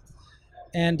on it.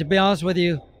 And to be honest with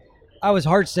you, I was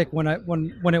heartsick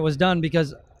when it was done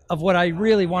because of what I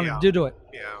really wanted to do to it.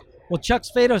 Yeah. Well, Chuck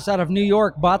Spados out of New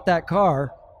York bought that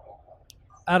car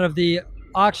out of the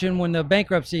auction when the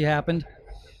bankruptcy happened,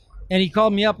 and he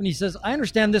called me up and he says, I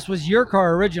understand this was your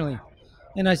car originally.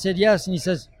 And I said, yes. And he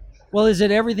says, well, is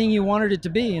it everything you wanted it to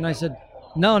be? And I said,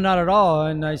 no, not at all.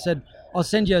 And I said, I'll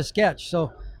send you a sketch.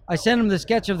 So I sent him the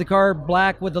sketch of the car,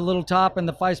 black with the little top and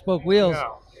the 5-spoke wheels. Yeah.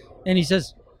 And he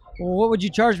says, well, what would you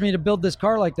charge me to build this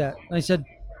car like that? And I said,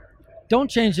 don't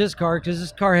change this car because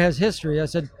this car has history. I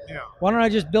said, Yeah. why don't I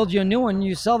just build you a new one and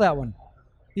you sell that one?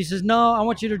 He says, no, I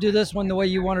want you to do this one the way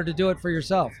you wanted to do it for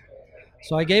yourself.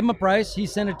 So I gave him a price. He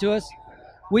sent it to us.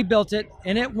 We built it,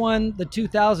 and it won the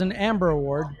 2000 Amber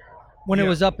Award when it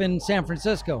was up in San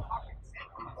Francisco.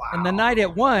 And the night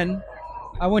it won,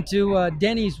 I went to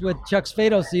Denny's with Chuck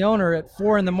Spados, the owner, at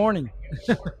 4 a.m.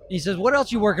 He says, what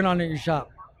else you working on at your shop?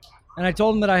 And I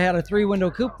told him that I had a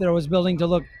 3-window coupe that I was building to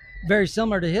look very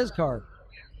similar to his car.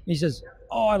 He says,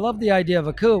 oh, I love the idea of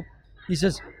a coupe. He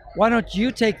says, why don't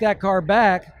you take that car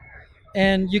back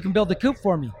and you can build the coupe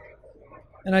for me?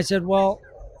 And I said, well,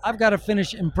 I've got to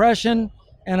finish Impression,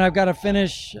 and I've got to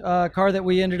finish a car that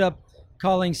we ended up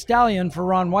calling Stallion for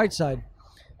Ron Whiteside.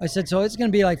 I said, so it's going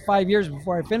to be like 5 years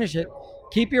before I finish it.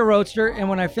 Keep your Roadster, and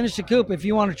when I finish the coupe, if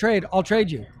you want to trade, I'll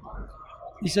trade you.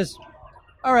 He says,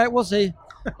 all right, we'll see.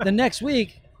 The next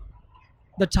week,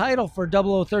 the title for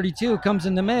 0032 comes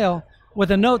in the mail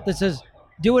with a note that says,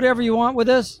 do whatever you want with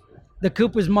this. The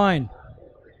coupe is mine.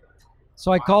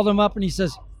 So I called him up and he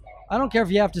says, I don't care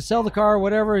if you have to sell the car or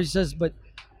whatever. He says, but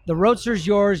the Roadster's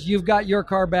yours. You've got your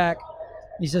car back.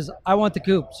 He says, I want the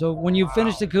coupe. So when you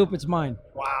finish the coupe, it's mine.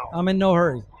 Wow. I'm in no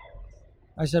hurry.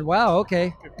 I said, wow,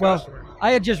 okay. Well,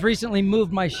 I had just recently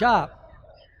moved my shop.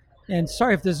 And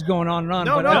sorry if this is going on and on,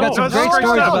 but I've got some great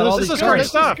stories about all these cars. This is great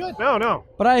stuff. No.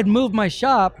 But I had moved my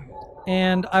shop,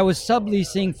 and I was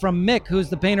subleasing from Mick, who's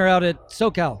the painter out at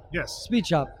SoCal. Yes. Speed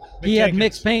Shop. He had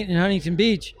Mick's Paint in Huntington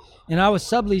Beach, and I was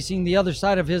subleasing the other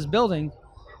side of his building,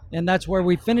 and that's where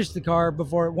we finished the car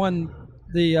before it won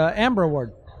the Amber Award.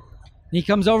 And he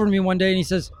comes over to me one day, and he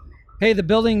says, hey, the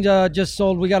building just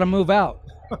sold. We got to move out.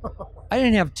 I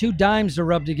didn't have 2 dimes to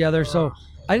rub together, so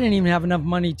I didn't even have enough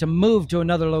money to move to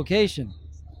another location.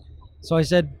 So I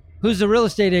said, who's the real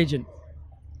estate agent?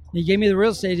 He gave me the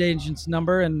real estate agent's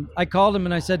number, and I called him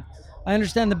and I said, I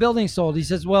understand the building sold. He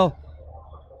says, well,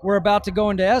 we're about to go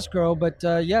into escrow, but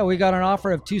yeah, we got an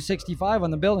offer of $265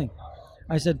 on the building.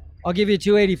 I said, I'll give you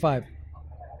 $285.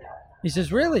 He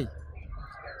says, really?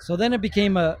 So then it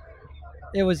became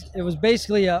it was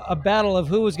basically a battle of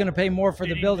who was going to pay more for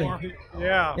the building.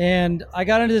 Yeah. And I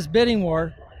got into this bidding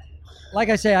war. Like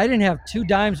I say, I didn't have 2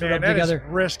 dimes to rub together. That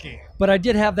is risky. But I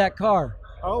did have that car.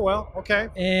 Oh, well, okay.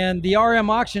 And the RM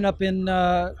auction up in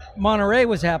Monterey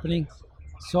was happening.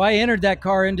 So I entered that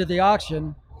car into the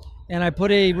auction, and I put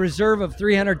a reserve of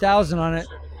 $300,000 on it,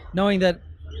 knowing that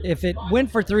if it went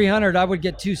for $300,000, I would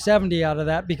get $270,000 out of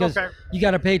that because you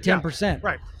got to pay 10%. Yeah,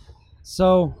 right.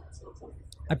 So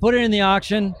I put it in the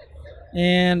auction,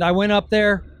 and I went up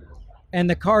there, and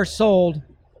the car sold.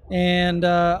 And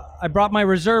I brought my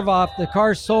reserve off. The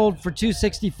car sold for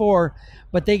 $264,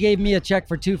 but they gave me a check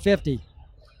for $250.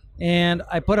 And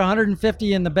I put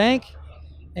 $150 in the bank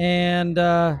and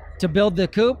to build the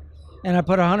coupe, and I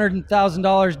put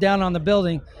 $100,000 down on the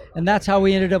building, and that's how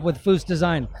we ended up with Foose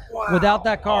Design. Wow. Without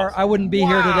that car, I wouldn't be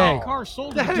here today. The car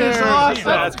sold. That is awesome.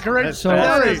 That's great. So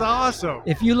that is awesome.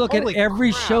 If you look at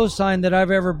every show sign that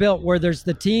I've ever built, where there's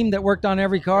the team that worked on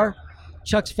every car,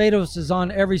 Chuck Fados is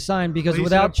on every sign, because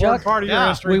without Chuck,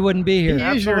 we wouldn't be here.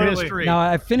 He is your history. Now,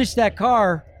 I finished that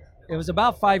car. It was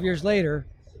about 5 years later,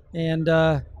 and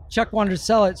Chuck wanted to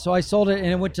sell it, so I sold it, and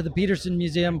it went to the Peterson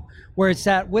Museum, where it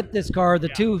sat with this car, the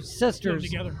 2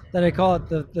 sisters that I call it,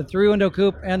 the 3-window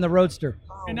coupe and the Roadster.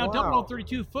 And now,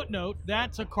 0032 footnote,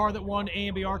 that's a car that won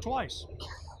AMBR twice.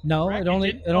 No, correct?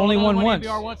 it only won once.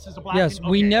 AMBR once as a black Yes,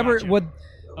 we never would.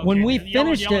 When we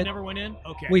finished it, never went in?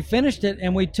 Okay. We finished it,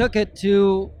 and we took it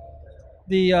to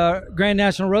the Grand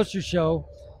National Roadster Show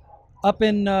up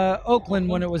in Oakland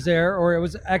when it was there, or it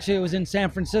was in San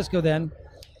Francisco then.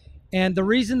 And the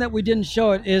reason that we didn't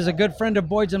show it is a good friend of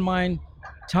Boyd's and mine,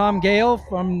 Tom Gale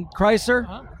from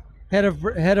Chrysler, head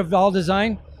of all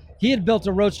design. He had built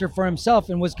a Roadster for himself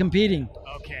and was competing.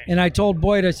 Okay. And I told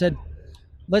Boyd, I said,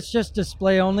 let's just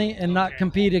display only and not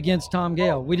compete against Tom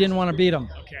Gale. We didn't want to beat him.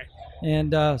 Okay.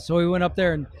 And so we went up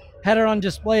there and had it on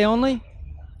display only.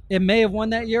 It may have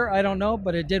won that year, I don't know,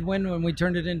 but it did win when we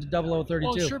turned it into 0032.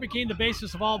 Well, it sure became the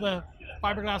basis of all the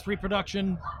fiberglass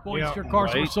reproduction Boydster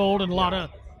cars that were sold, and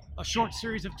a short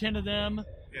series of 10 of them.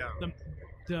 Yeah.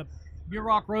 The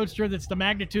Muroc Roadster, that's the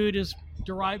magnitude, is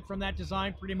derived from that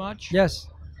design pretty much. Yes.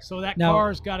 So that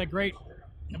car's got a great,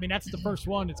 that's the first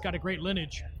one. It's got a great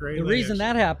lineage. The reason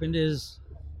that happened is,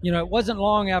 it wasn't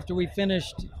long after we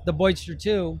finished the Boydster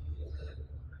 2.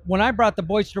 When I brought the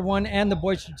Boydster 1 and the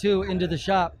Boydster 2 into the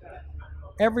shop,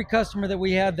 every customer that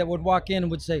we had that would walk in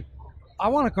would say, I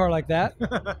want a car like that.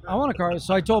 I want a car.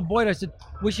 So I told Boyd, I said,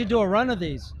 we should do a run of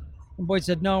these. And Boyd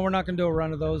said, no, we're not going to do a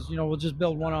run of those. We'll just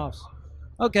build one-offs.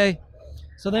 Okay.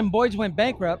 So then Boyd's went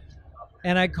bankrupt,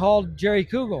 and I called Jerry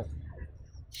Kugel.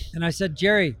 And I said,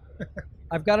 Jerry,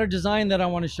 I've got a design that I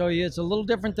want to show you. It's a little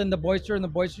different than the Boydster and the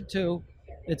Boydster 2.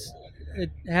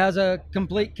 It has a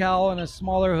complete cowl and a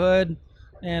smaller hood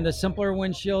and a simpler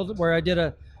windshield, where I did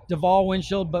a Duval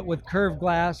windshield but with curved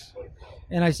glass.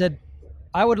 And I said,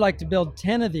 I would like to build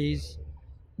 10 of these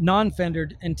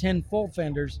non-fendered and 10 full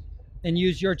fenders and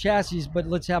use your chassis, but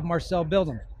let's have Marcel build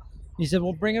them. He said,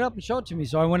 well, bring it up and show it to me.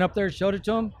 So I went up there and showed it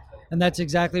to him, and that's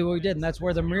exactly what we did. And that's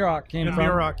where the Muroc came from.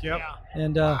 Muroc, yep.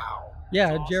 And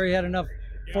awesome. Jerry had enough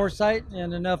foresight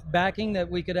and enough backing that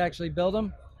we could actually build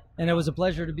them. And it was a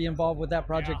pleasure to be involved with that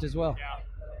project as well.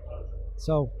 Yeah.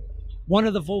 So one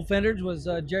of the full fenders was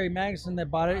Jerry Magnuson that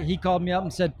bought it. He called me up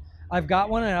and said, I've got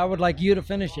one, and I would like you to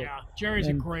finish it. Yeah, Jerry's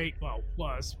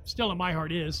still in my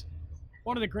heart is,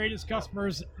 one of the greatest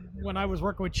customers when I was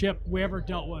working with Chip we ever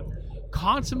dealt with.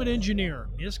 consummate engineer.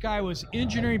 This guy was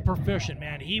engineering proficient,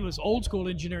 man. He was old school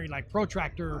engineering, like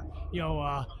protractor,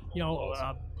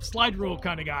 slide rule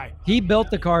kind of guy. He built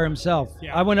the car himself.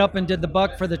 Yeah. I went up and did the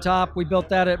buck for the top. We built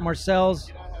that at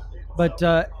Marcel's. But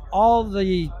all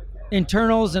the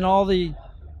internals and all the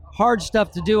hard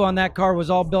stuff to do on that car was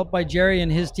all built by Jerry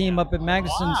and his team up at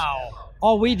Magnuson's. Wow.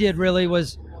 All we did really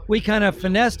was we kind of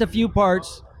finessed a few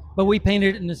parts, but we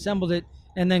painted it and assembled it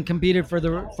and then competed for the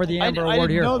Amber I Award didn't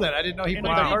here. know that. I didn't know he put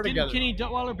that car Didn't together. Kenny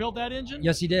Duttweiler build that engine?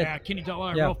 Yes, he did. Yeah, Kenny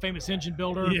Duttweiler, Yeah. real famous engine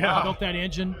builder. Yeah. Built that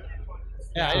engine.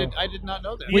 Yeah, I did not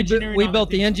know that. We built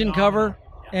the engine engine cover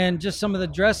and just some of the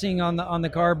dressing on the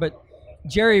car, but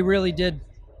Jerry really did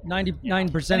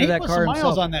 99% And of that put car some himself.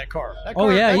 miles on that car. That Oh,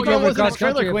 car- yeah, that he car drove wasn't across a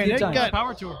trailer country a queen. few It times. got-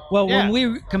 Power tour. Well, Yeah. when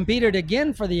we competed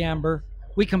again for the Amber,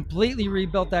 we completely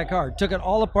rebuilt that car. Took it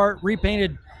all apart,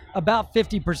 repainted about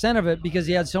 50% of it because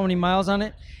he had so many miles on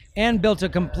it, and built a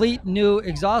complete new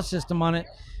exhaust system on it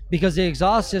because the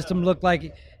exhaust system looked like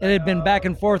it had been back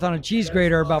and forth on a cheese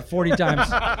grater about 40 times.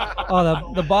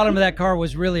 Oh, the bottom of that car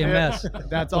was really a mess.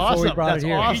 That's before awesome. we brought That's it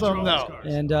here. awesome, though.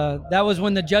 And that was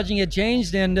when the judging had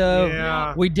changed, and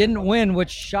Yeah. we didn't win, which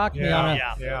shocked me on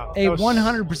Yeah. a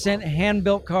 100%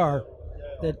 hand-built car.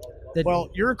 That Well,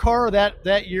 your car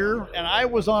that year, and I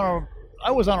was on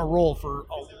a roll for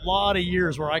a lot of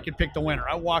years where I could pick the winner.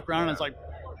 I walked around and it's like,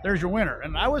 there's your winner,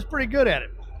 and I was pretty good at it.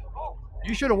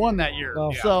 You should have won that year.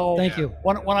 Oh, so thank you.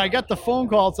 When I got the phone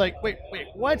call, it's like, wait,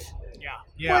 what?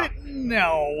 Yeah. What?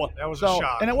 No. That was a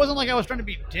shock. And it wasn't like I was trying to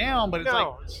be down, but it's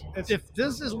No, like, it's if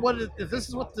this is what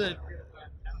the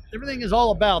everything is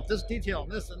all about, this detail,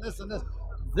 and this and this and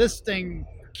this thing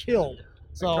killed.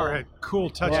 So car had cool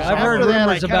touches. I've after heard that, I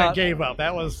rumors kinda about- gave up.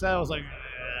 That was like.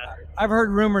 I've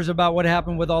heard rumors about what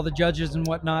happened with all the judges and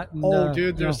whatnot. And, Oh, dude,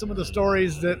 you know, there's some of the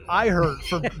stories that I heard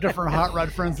from different hot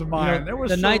rod friends of you know, mine. There was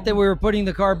the some- night that we were putting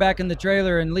the car back in the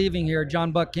trailer and leaving here,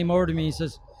 John Buck came over to me. He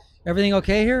says, "Everything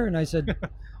okay here?" And I said,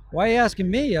 "Why are you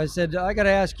asking me?" I said, "I got to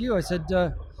ask you." I said,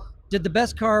 "Did the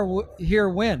best car here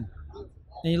win?" And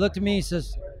he looked at me. He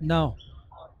says, "No."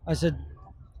 I said,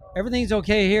 "Everything's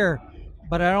okay here,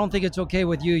 but I don't think it's okay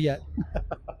with you yet."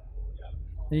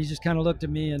 And he just kind of looked at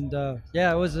me, and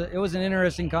yeah, it was an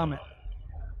interesting comment.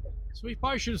 So we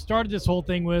probably should have started this whole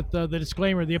thing with the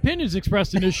disclaimer: the opinions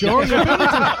expressed in this show,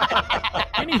 the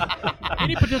opinions of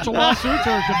any potential lawsuits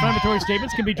or defamatory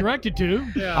statements can be directed to.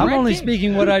 I'm only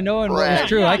speaking what I know and what is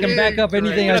true. I can back up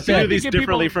anything We I have to do said. these Give people-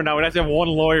 differently for now. We have to have one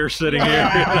lawyer sitting here.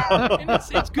 And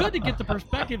it's good to get the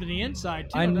perspective and the inside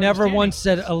too. I and never understanding. once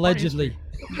said allegedly.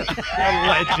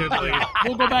 Allegedly.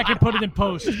 We'll go back and put it in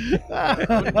post. Put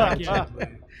it back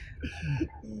in.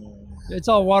 It's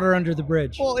all water under the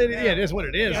bridge. Well, it is what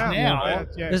it is now.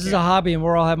 This is a hobby, and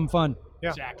we're all having fun. Yeah.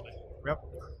 Exactly. Yep.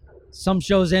 Some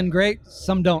shows end great,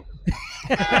 some don't.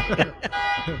 You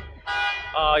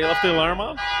left the alarm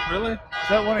on? Really? Is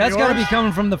that one of That's got to be yours?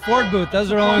 coming from the Ford booth.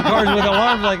 Those are the only cars with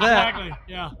alarms like that. Exactly.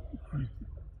 Yeah.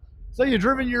 So you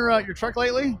driven your truck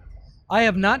lately? I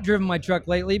have not driven my truck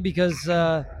lately because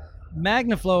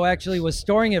Magnaflow actually was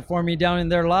storing it for me down in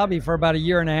their lobby for about a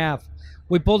year and a half.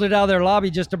 We pulled it out of their lobby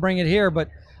just to bring it here, but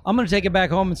I'm going to take it back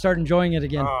home and start enjoying it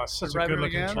again. Oh, such a Driving good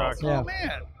looking again? truck. Yeah. Oh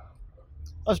man.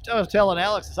 I was telling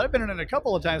Alex this. I've been in it a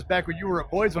couple of times back when you were at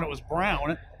Boyd's when it was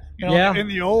brown. You know, Yeah. in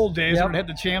the old days Yep. when it had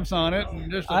the champs on it,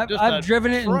 and just I've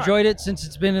driven it and truck. enjoyed it since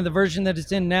it's been in the version that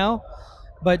it's in now.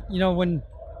 But you know,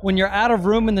 when you're out of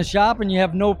room in the shop and you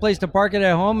have no place to park it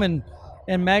at home, and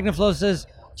Magnaflow says,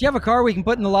 "Do you have a car we can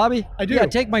put in the lobby?" I do. Yeah,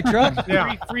 take my truck.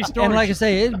 Yeah. Free storage. And like I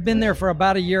say, it had been there for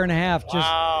about a year and a half. Just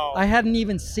Wow. I hadn't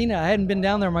even seen it. I hadn't been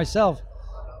down there myself.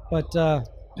 But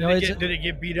you know, Did it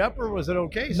get beat up or was it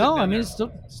okay? sitting no, I down mean there?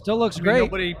 it still looks I mean, great.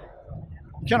 Nobody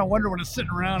kind of wonder when it's sitting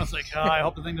around. It's like, oh, I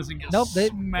hope the thing doesn't get Nope, they-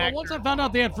 Well, smacked. once I found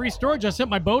out they had free storage, I sent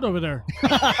my boat over there.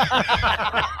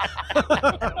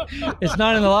 It's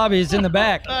not in the lobby; it's in the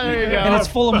back, There you go. and it's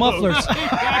full of mufflers.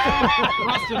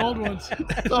 Rusted old ones.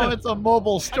 So it's a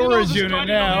mobile storage unit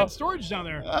now. Storage down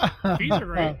there. Fees are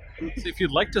great. So if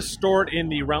you'd like to store it in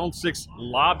the Round 6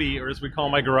 lobby, or as we call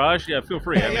my garage, yeah, feel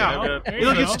free. I mean, Yeah. I've got- There you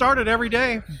It'll go. get started every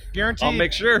day. Guaranteed. I'll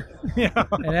make sure.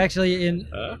 And actually,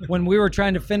 when we were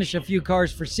trying to finish a few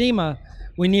cars for SEMA,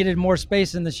 we needed more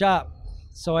space in the shop.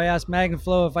 So I asked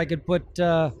Magnaflow if I could put.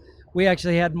 We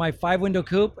actually had my 5-window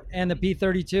coupe and the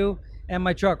P32 and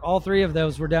my truck. All three of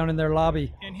those were down in their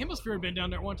lobby. And Hemisphere had been down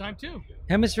there at one time, too.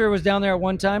 Hemisphere was down there at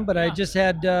one time, but I just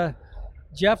had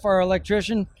Jeff, our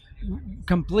electrician,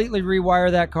 completely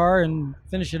rewire that car and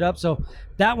finish it up. So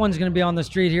that one's going to be on the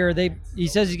street here. He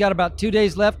says he's got about 2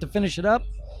 days left to finish it up,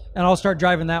 and I'll start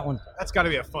driving that one. That's got to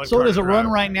be a fun. So does it run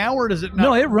drive. right now, or does it not?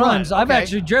 No, it runs. Run? I've Okay.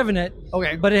 actually driven it.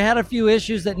 Okay. But it had a few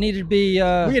issues that needed to be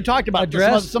We had talked about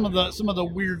addressed. some of the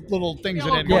weird little things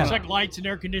that it Yeah, had. like lights and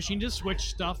air conditioning, just switch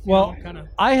stuff. Well, kind of.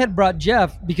 I had brought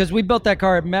Jeff because we built that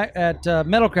car at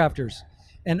Metal Crafters,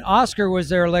 and Oscar was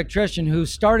their electrician who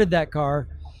started that car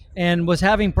and was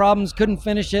having problems, couldn't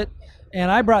finish it,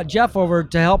 and I brought Jeff over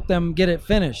to help them get it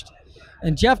finished.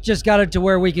 And Jeff just got it to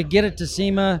where we could get it to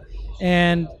SEMA,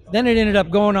 and then it ended up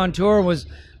going on tour, was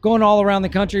going all around the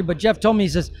country. But Jeff told me, he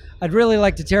says, I'd really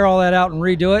like to tear all that out and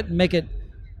redo it and make it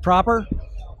proper.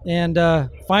 And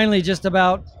finally, just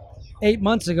about 8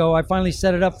 months ago, I finally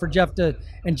set it up for Jeff to,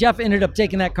 and Jeff ended up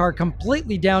taking that car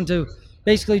completely down to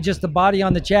basically just the body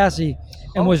on the chassis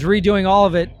and was redoing all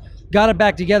of it, got it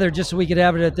back together just so we could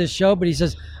have it at this show. But he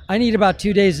says, I need about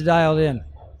 2 days to dial it in.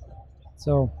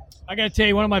 So I got to tell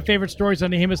you, one of my favorite stories on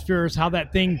the Hemisphere is how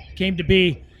that thing came to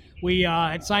be. We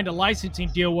had signed a licensing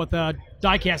deal with a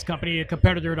diecast company, a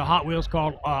competitor to Hot Wheels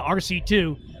called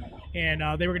RC2, and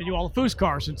they were going to do all the Foose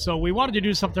cars. And so we wanted to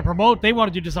do something to promote. They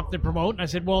wanted to do something to promote. And I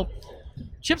said, well,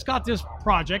 Chip's got this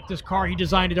project, this car he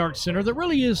designed at Art Center that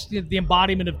really is the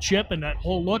embodiment of Chip and that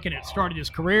whole look, and it started his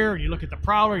career. And you look at the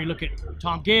Prowler, you look at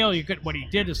Tom Gale, you look at what he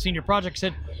did as senior project. I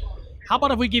said, how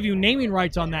about if we give you naming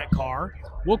rights on that car?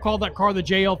 We'll call that car the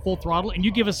JL Full Throttle, and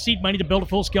you give us seed money to build a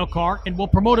full-scale car, and we'll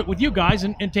promote it with you guys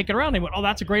and take it around. They went, oh,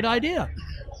 that's a great idea.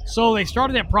 So they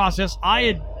started that process. I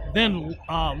had then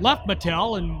left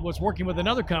Mattel and was working with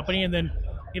another company, and then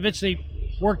eventually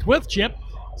worked with Chip.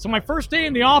 So my first day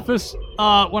in the office,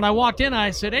 when I walked in,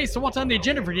 I said, hey, so what's on the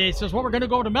agenda for today? He says, well, we're going to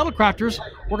go to Metal Crafters.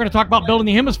 We're going to talk about building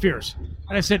the Hemispheres.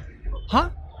 And I said,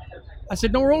 huh? I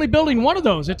said, no, we're only building one of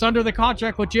those. It's under the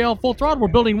contract with JL Full Throttle. We're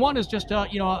building one as just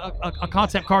a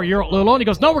concept car you're alone. He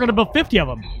goes, no, we're going to build 50 of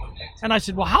them. And I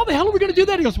said, well, how the hell are we going to do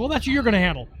that? He goes, well, that's what you're going to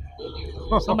handle.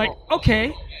 So I'm like,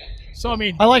 okay. So, I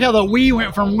mean, I like how the we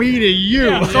went from we to you.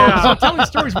 yeah, so telling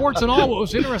stories, warts and all, what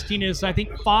was interesting is I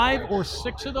think 5 or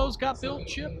 6 of those got built,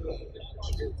 Chip.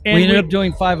 And we ended up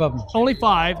doing 5 of them. Only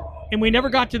 5. And we never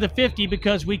got to the 50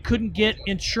 because we couldn't get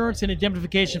insurance and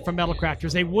indemnification from Metal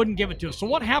Crafters. They wouldn't give it to us. So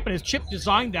what happened is Chip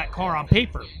designed that car on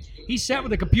paper. He sat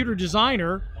with a computer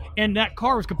designer, and that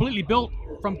car was completely built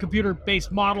from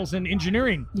computer-based models and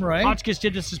engineering. Right. Hotchkiss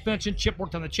did the suspension. Chip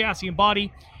worked on the chassis and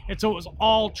body. And so it was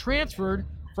all transferred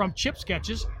from Chip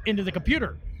sketches into the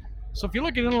computer. So if you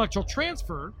look at intellectual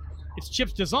transfer, it's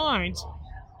Chip's designs,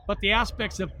 but the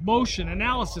aspects of motion,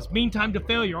 analysis, mean time to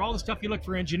failure, all the stuff you look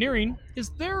for engineering is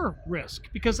their risk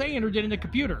because they entered it in the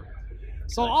computer.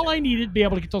 So all I needed to be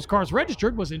able to get those cars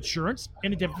registered was insurance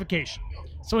and indemnification.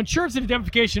 So insurance and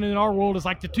indemnification in our world is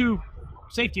like the 2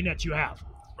 safety nets you have.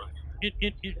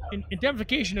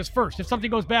 Indemnification is first. If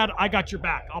something goes bad, I got your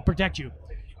back. I'll protect you.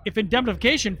 If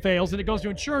indemnification fails and it goes to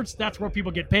insurance, that's where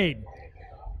people get paid.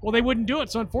 Well, they wouldn't do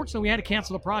it, so unfortunately we had to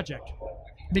cancel the project.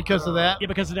 Because of that? Yeah,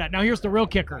 because of that. Now, here's the real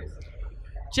kicker.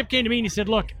 Chip came to me and he said,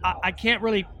 look, I can't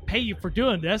really pay you for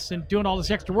doing this and doing all this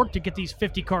extra work to get these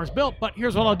 50 cars built, but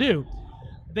here's what I'll do.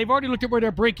 They've already looked at where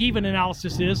their break-even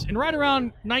analysis is, and right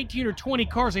around 19 or 20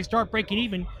 cars, they start breaking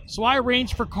even, so I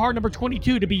arranged for car number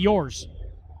 22 to be yours.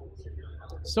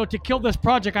 So to kill this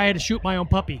project, I had to shoot my own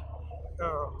puppy.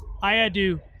 I had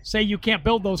to say you can't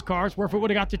build those cars, where if it would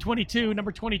have got to 22,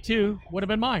 number 22 would have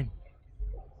been mine.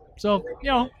 So,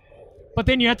 but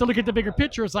then you have to look at the bigger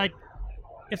picture. It's like,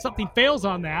 if something fails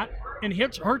on that and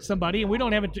hurts somebody and we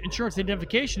don't have insurance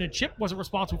indemnification and Chip wasn't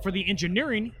responsible for the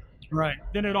engineering, right,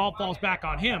 then it all falls back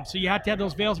on him. So you have to have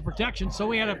those veils of protection. So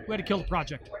we had to kill the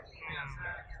project.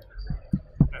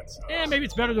 And maybe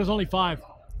it's better there's only 5.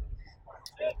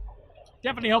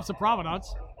 Definitely helps the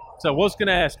provenance. So I was going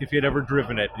to ask if you'd ever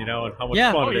driven it, and how much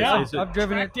fun it is. I've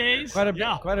driven it days? quite a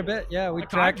bit. Yeah, we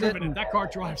tracked it. That car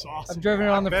drives awesome. I've driven it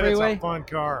on the freeway. It's a fun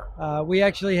car. We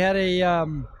actually had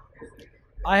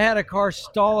I had a car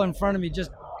stall in front of me,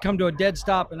 just come to a dead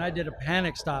stop, and I did a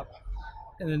panic stop.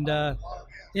 And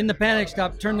in the panic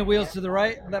stop, turned the wheels to the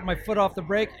right, let my foot off the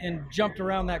brake, and jumped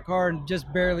around that car and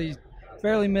just barely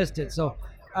missed it. So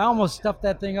I almost stuffed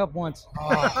that thing up once.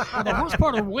 The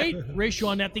horsepower to weight ratio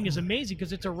on that thing is amazing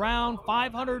because it's around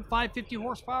 500, 550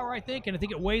 horsepower, I think, and I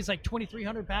think it weighs like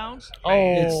 2,300 pounds.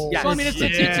 Oh, so I mean, it's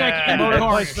like Indy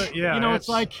carish. It's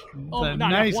like not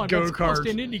nice F1, go it's close kart. to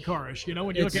an Indy carish. When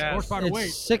you look at horsepower to weight.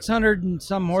 It's 600 and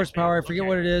some horsepower. I forget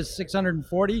what it is.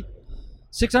 640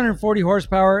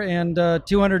 horsepower and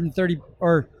 230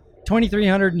 or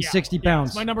 2,360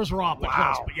 pounds. My numbers were off, but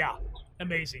close. But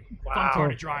amazing. Fun car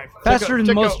to drive. Faster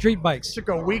than most street bikes. Took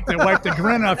a week to wipe the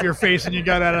grin off your face, and you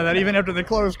got out of that, even after the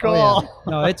close call. Oh,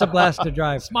 yeah. No, it's a blast to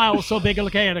drive. Smile was so big, it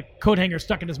looked like he had a coat hanger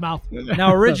stuck in his mouth.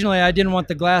 Now, originally, I didn't want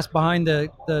the glass behind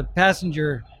the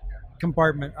passenger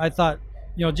compartment. I thought,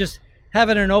 just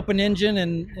having an open engine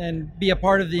and be a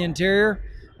part of the interior,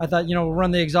 I thought,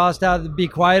 run the exhaust out, it'd be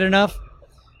quiet enough.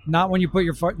 Not when you put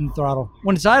your foot in the throttle.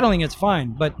 When it's idling, it's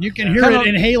fine, but you can hear it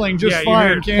inhaling just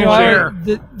fine.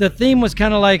 The theme was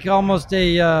kind of like almost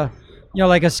a,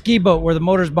 like a ski boat where the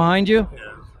motor's behind you,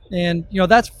 and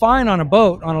that's fine on a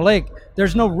boat on a lake.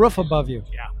 There's no roof above you.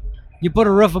 Yeah. You put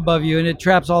a roof above you, and it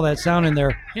traps all that sound in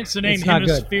there. Hence the name it's not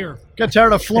Hemisphere. Got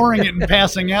tired of flooring it and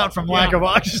passing out from lack of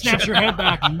oxygen. Snaps your head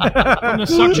back from the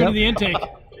suction of the intake.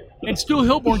 And Stu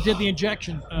Hilborn did the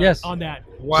injection on that.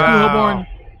 Wow. Stu Hilborn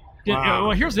did.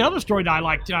 Well, here's the other story that I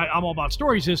liked. I'm all about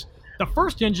stories. Is the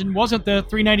first engine wasn't the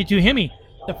 392 Hemi.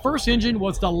 The first engine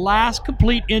was the last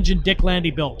complete engine Dick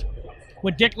Landy built.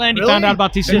 When Dick Landy found out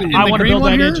about these, he said, "I want to build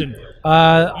that engine."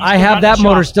 I have that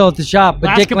motor still at the shop,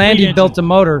 but Dick Landy built a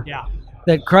motor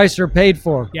that Chrysler paid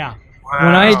for. Yeah.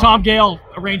 When Tom Gale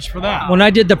arranged for that. When I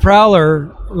did the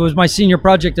Prowler, it was my senior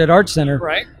project at Art Center.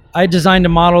 Right. I designed a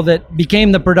model that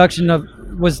became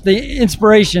was the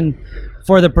inspiration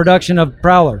for the production of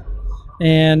Prowler.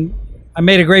 And I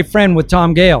made a great friend with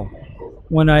Tom Gale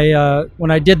when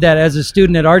I did that as a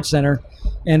student at Art Center,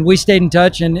 and we stayed in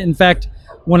touch. And in fact,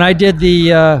 when I did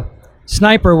the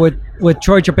Sniper with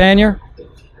Troy Trepanier,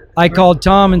 I called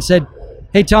Tom and said,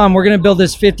 "Hey Tom, we're going to build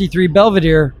this 53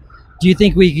 Belvedere. Do you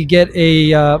think we could get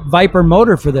a Viper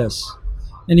motor for this?"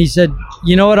 And he said,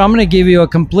 "You know what? I'm going to give you a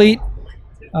complete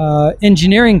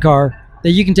engineering car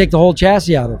that you can take the whole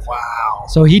chassis out of." Wow.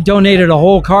 So he donated a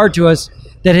whole car to us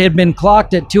that had been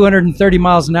clocked at 230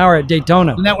 miles an hour at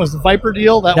Daytona. And that was the Viper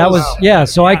deal? That was yeah.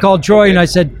 So I called Troy and I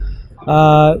said,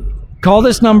 call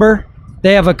this number.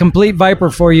 They have a complete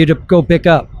Viper for you to go pick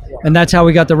up. And that's how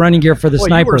we got the running gear for the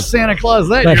Sniper. You were Santa Claus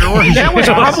that year, weren't you? That was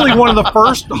probably one of the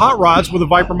first hot rods with a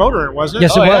Viper motor, wasn't it?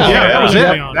 Yes, it was. Yeah, that was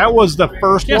it. That was the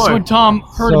first one. Yes, when Tom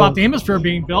heard about the Hemisphere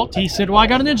being built, he said, "Well, I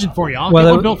got an engine for you. I'll get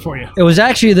one built for you." It was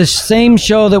actually the same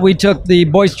show that we took the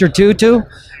Boyster 2 to.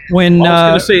 When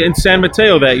I was going to say in San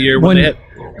Mateo that year.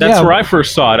 That's where I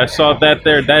first saw it. I saw that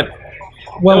there. That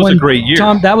was a great year.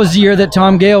 That was the year that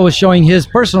Tom Gale was showing his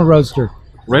personal roadster.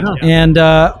 Right on. And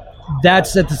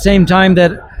that's at the same time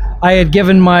that I had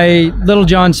given my Little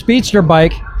John Speedster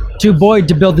bike to Boyd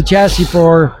to build the chassis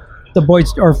for the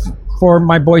for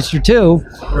my Boyster 2.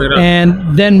 Right on.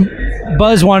 And then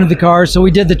Buzz wanted the car, so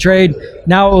we did the trade.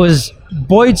 Now it was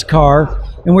Boyd's car,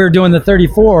 and we were doing the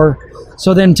 34.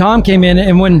 So then Tom came in,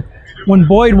 and when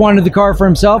Boyd wanted the car for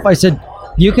himself, I said,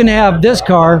 "You can have this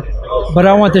car, but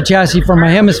I want the chassis for my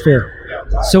Hemisphere."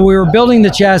 So we were building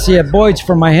the chassis at Boyd's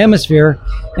for my Hemisphere,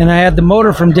 and I had the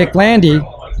motor from Dick Landy,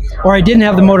 or I didn't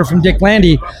have the motor from Dick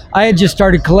Landy. I had just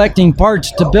started collecting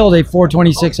parts to build a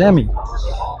 426 Hemi,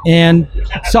 and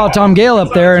saw Tom Gale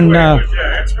up there, and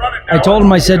I told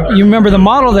him, I said, "You remember the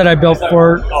model that I built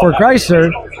for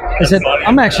Chrysler?" I said,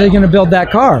 "I'm actually going to build that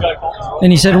car."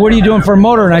 And he said, "What are you doing for a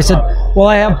motor?" And I said, "Well,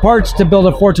 I have parts to build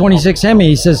a 426 Hemi."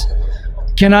 He says,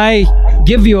 "Can I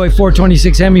give you a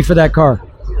 426 Hemi for that car?"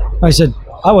 I said,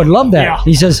 "I would love that." Yeah.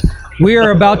 He says, "We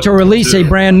are about to release a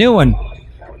brand new one."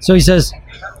 So he says,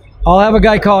 "I'll have a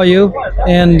guy call you,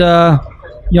 and I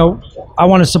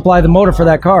want to supply the motor for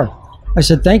that car." I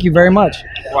said, "Thank you very much."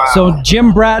 Wow. So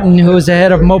Jim Bratton, who is the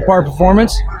head of Mopar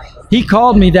Performance, he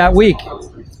called me that week,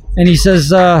 and he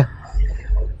says,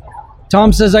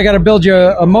 "Tom says I got to build you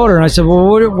a motor." And I said, "Well,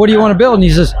 what do you want to build?" And he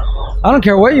says, "I don't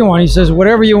care what you want." He says,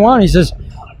 "Whatever you want." He says,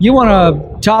 "You want a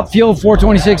top fuel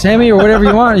 426 Hemi or whatever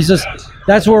you want?" He says,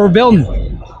 "That's what we're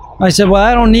building." I said, "Well,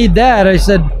 I don't need that." I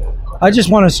said, "I just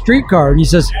want a street car." And he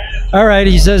says, "All right."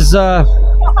 He says,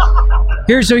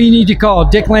 "Here's who you need to call,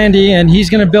 Dick Landy, and he's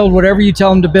going to build whatever you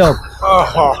tell him to build."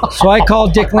 So I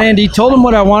called Dick Landy, told him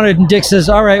what I wanted, and Dick says,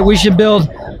 "All right, we should build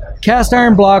cast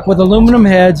iron block with aluminum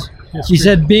heads." He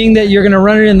said, "Being that you're going to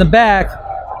run it in the back,"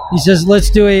 he says, "let's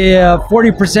do a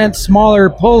 40% smaller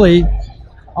pulley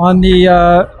on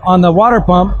the water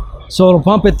pump, so it'll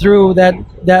pump it through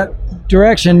that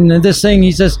direction." And this thing,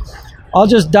 he says, "I'll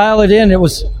just dial it in." It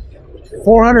was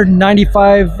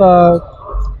 495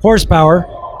 horsepower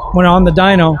when on the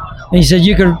dyno, and he said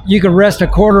you could rest a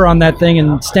quarter on that thing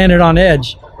and stand it on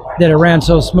edge, that it ran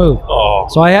so smooth. Oh.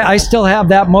 So I still have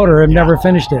that motor. I've never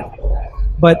finished it.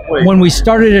 But when we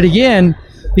started it again,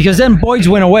 because then Boyd's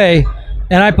went away,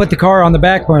 and I put the car on the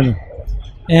back burner.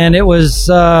 And it was,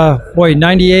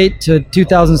 98 to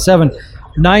 2007,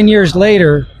 9 years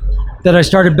later that I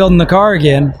started building the car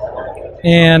again.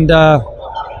 And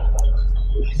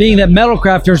being that Metal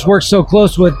Crafters works so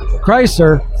close with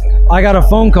Chrysler, I got a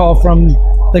phone call from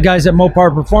the guys at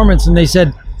Mopar Performance, and they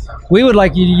said, we would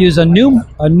like you to use a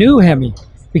new Hemi,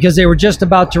 because they were just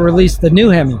about to release the new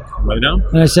Hemi. Right now?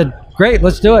 And I said, great,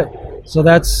 let's do it. So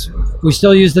we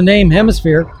still use the name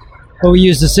Hemisphere, but we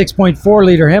use the 6.4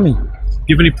 liter Hemi. Do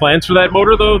you have any plans for that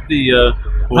motor, though?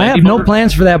 I have no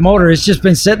plans for that motor. It's just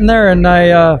been sitting there, and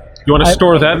you want to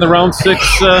store that in the round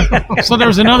 6? So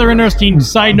there's another interesting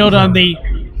side note on the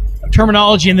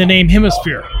terminology in the name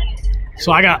Hemisphere.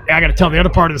 So I got to tell the other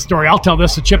part of the story. I'll tell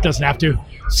this so Chip doesn't have to.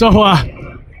 So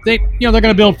they're going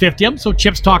to build 50 of them. So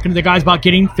Chip's talking to the guys about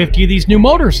getting 50 of these new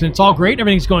motors, and it's all great.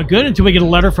 Everything's going good until we get a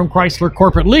letter from Chrysler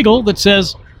Corporate Legal that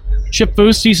says, Chip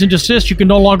Foose, cease and desist. You can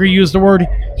no longer use the word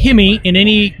Hemi in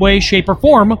any way, shape, or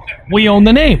form. We own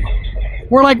the name.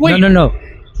 We're like, wait. No.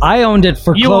 I owned it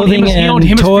for clothing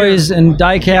and toys and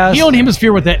die-cast. He owned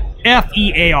Hemisphere with the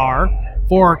FEAR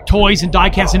for toys and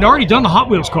die-cast, and had already done the Hot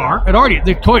Wheels car.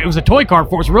 It was a toy car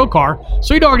before it was a real car,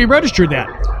 so he'd already registered that.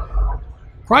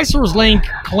 Chrysler was laying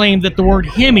claim that the word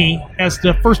Hemi as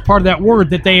the first part of that word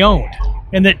that they owned,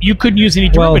 and that you couldn't use any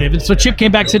derivative. And so Chip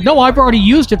came back and said, no, I've already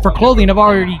used it for clothing. I've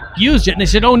already used it. And they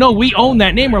said, oh, no, we own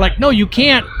that name. We're like, no, you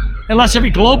can't, unless every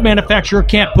globe manufacturer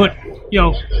can't put,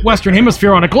 Western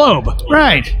Hemisphere on a globe.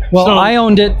 Right. Well, so, I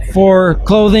owned it for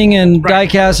clothing and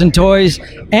die-cast and toys,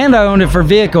 and I owned it for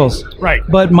vehicles. Right.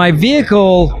 But my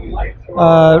vehicle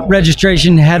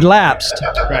registration had lapsed,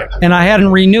 right, and I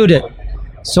hadn't renewed it.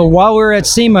 So while we were at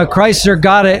SEMA, Chrysler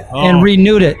got it and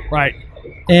renewed it. Right.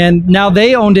 And now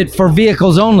they owned it for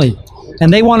vehicles only.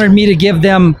 And they wanted me to give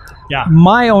them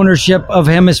my ownership of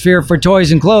Hemisphere for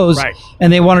toys and clothes, right,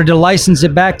 and they wanted to license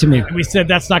it back to me. And we said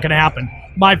that's not going to happen.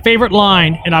 My favorite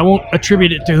line, and I won't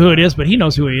attribute it to who it is, but he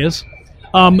knows who he is.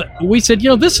 We said,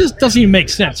 this doesn't even make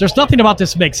sense. There's nothing about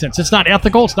this that makes sense. It's not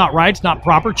ethical. It's not right. It's not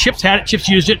proper. Chip's had it. Chip's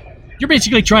used it. You're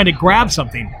basically trying to grab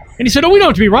something. And he said, we don't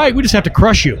have to be right. We just have to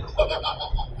crush you.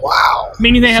 Wow.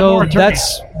 Meaning they have more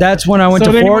attorneys. That's when I went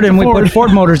to Ford, and we put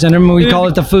Ford motors in them, and we call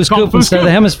it the Foose Coupe instead of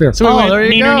the Hemisphere. So there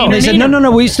you go. And they said,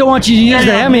 no, we still want you to use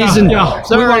the Hemis, and we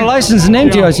want to license the name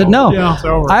to you. I said, no.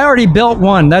 I already built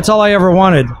one. That's all I ever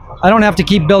wanted. I don't have to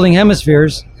keep building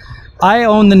Hemispheres. I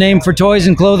own the name for toys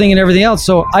and clothing and everything else,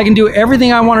 so I can do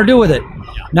everything I want to do with it.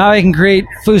 Now I can create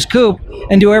Foose Coupe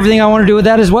and do everything I want to do with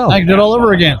that as well. I can do it all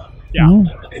over again. Yeah.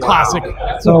 Mm-hmm. Classic.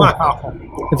 So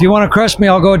if you want to crush me,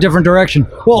 I'll go a different direction.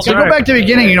 Well, so go back to the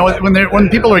beginning. When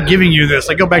people are giving you this,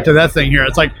 I go back to that thing here.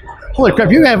 It's like, holy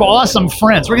crap, you have awesome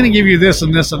friends. We're going to give you this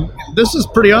and this, and this is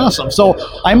pretty awesome. So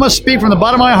I must speak from the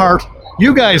bottom of my heart.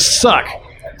 You guys suck.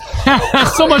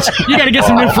 So much. You got to get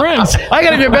some new friends. I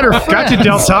got to get better friends. Got you,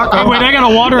 Del Taco. Wait, I got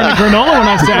a water and a granola when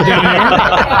I sat down here.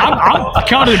 I'm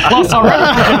counted plus already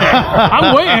for today.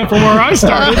 I'm way in from where I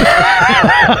started.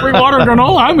 Free water and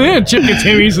granola, I'm in. Chip gets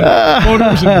Hemis and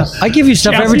motors. And I give you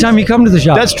stuff every time you come to the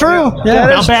shop. That's true. Yeah.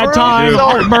 That is bad true. time, So,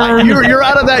 heartburn. You're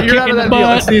out of that. You're out of that deal.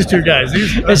 butt. It's these two guys.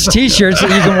 It's T-shirts that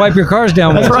you can wipe your cars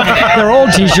down with. They're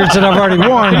old T-shirts that I've already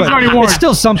worn, but already worn. it's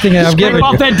still something that I've given Scrape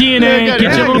off you. that DNA,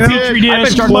 get your little petri I've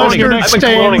dish, been start cloning mopping your it. next I've been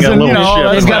cloning a little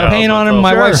shit. They've got paint on them.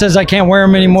 My wife says I can't wear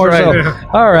them anymore. That's right. So,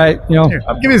 all right,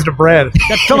 I'm giving these to Brad.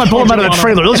 Tell him I pulled them out of the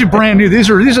trailer. Those are brand new. These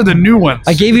are the new ones.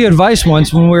 I gave you advice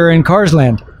once when we were in Cars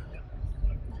Land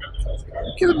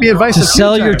Give me advice to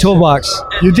sell your toolbox.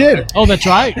 You did. Oh, that's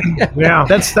right. Yeah.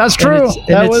 That's true.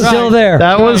 And it's still there.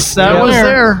 That was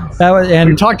there.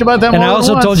 And We talked about that. and I more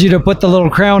also than told once. you to put the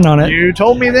little crown on it. You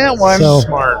told me that one. So,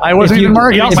 Smart. I wasn't if you- even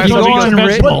marketing. if you myself.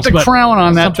 go on Put the crown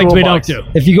on that Some things we don't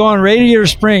toolbox. do. If you go on Radiator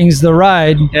Springs, the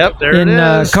ride Yep, there in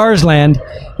it is. Cars Land,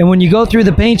 and when you go through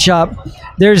the paint shop,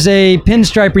 there's a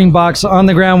pinstriping box on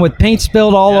the ground with paint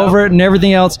spilled all over it and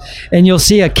everything else, and you'll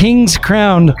see a king's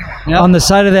crown on the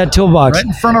side of that toolbox. Right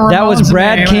in front of that was Ramon's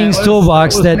Brad name. King's That was-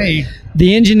 toolbox that was that me.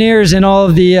 the engineers and all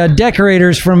of the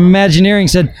decorators from Imagineering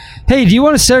said, "Hey, do you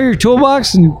want to sell your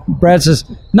toolbox?" And Brad says,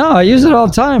 "No, I use it all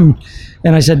the time."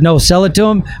 And I said, "No, sell it to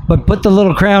him, but put the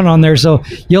little crown on there so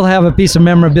you'll have a piece of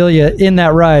memorabilia in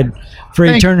that ride for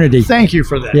eternity." Thank you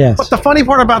for that. Yes. But the funny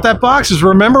part about that box is,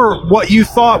 remember what you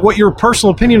thought, what your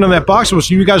personal opinion on that box was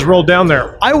when you guys rolled down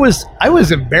there. I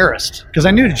was embarrassed because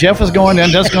I knew Jeff was going down,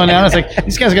 Dust going down. I was like,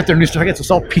 these guys got their new stuff. I got this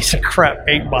all piece of crap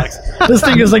paint box. This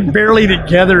thing is like barely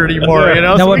together anymore, you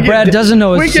know? Now, So what we Brad get- doesn't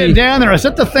know is, we get see- down there. I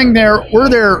set the thing there. We're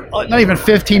there not even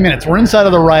 15 minutes. We're inside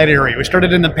of the ride area. We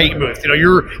started in the paint booth. You know,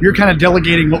 you're kind of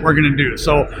delegating what we're going to do.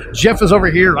 So Jeff is over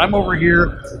here. I'm over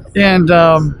here.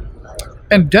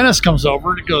 And Dennis comes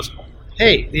over and he goes,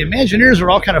 "Hey, the Imagineers are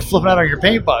all kind of flipping out on your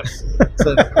paint box." I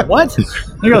said, "What?" And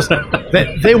he goes,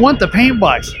 they want the paint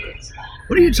box.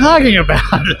 what are you talking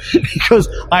about? He goes,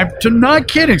 I'm not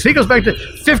kidding. So he goes back to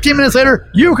 15 minutes later,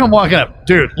 you come walking up.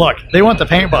 Dude, look, they want the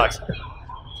paint box.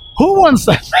 Who wants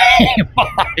the paint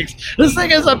box? This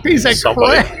thing is a piece of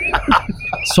crap.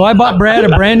 So I bought Brad a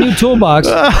brand new toolbox,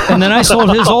 and then I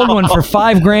sold his old one for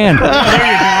 $5,000.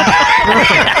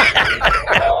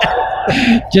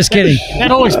 Just kidding.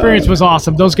 That whole experience was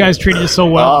awesome. Those guys treated us so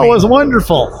well. Oh, it was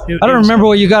wonderful. I don't remember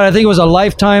what you got. I think it was a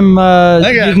lifetime.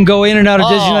 You can go in and out of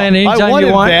Disneyland anytime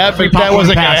you want. That, but that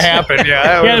wasn't going to happen.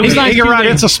 Yeah, it was nice. You're right.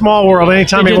 It's a small world.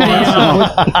 Anytime you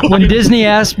want. When Disney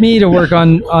asked me to work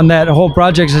on that whole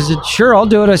project, I said, "Sure, I'll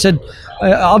do it." I said,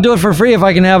 "I'll do it for free if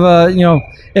I can have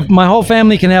if my whole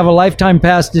family can have a lifetime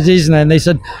pass to Disneyland." They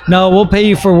said, "No, we'll pay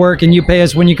you for work, and you pay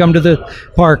us when you come to the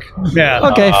park." Yeah.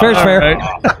 Okay, fair's fair. Right.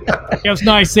 It was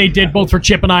nice. They did both for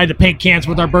Chip and I the paint cans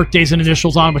with our birthdays and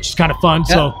initials on, which is kind of fun.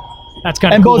 Yeah. So that's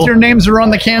kind of and cool. both your names are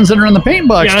on the cans that are in the paint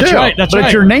box, that's too. right. That's but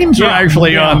right. your names are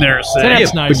actually on there. So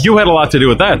that's nice. But you had a lot to do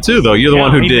with that, too, though. You're the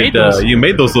one who did. You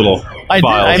made those little I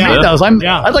files. did. I made those.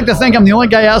 I'd like to think I'm the only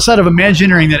guy outside of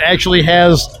Imagineering that actually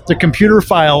has the computer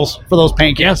files for those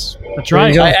paint cans. Yes, that's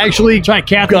right. I actually that's right.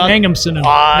 Kathy Mangumson. And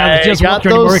I just got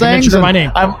those things. My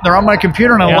name. They're on my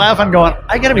computer, and I'm laughing, going,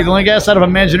 I got to be the only guy outside of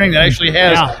Imagineering that actually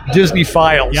has Disney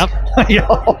files. Yep.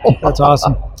 That's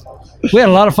awesome. We had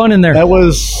a lot of fun in there. That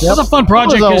was a fun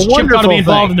project because Chip got to be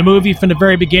involved in the movie from the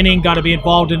very beginning, got to be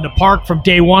involved in the park from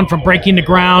day one, from breaking the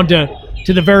ground to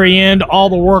the very end, all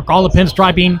the work, all the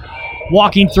pinstriping,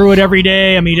 walking through it every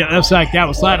day. I mean,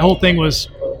 that whole thing was.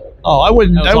 Oh, I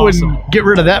wouldn't awesome. get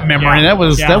rid of that memory. Yeah.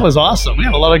 That was awesome. We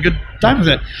had a lot of good times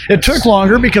with it. It took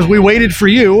longer because we waited for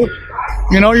you.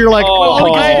 You're like,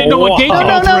 because you didn't know what gate to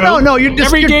go through. No. You just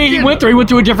every day he went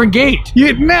to a different gate.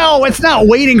 No, it's not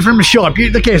waiting for him to show up. Hold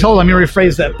on, let me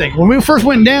rephrase that thing. When we first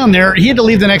went down there, he had to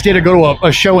leave the next day to go to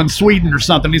a show in Sweden or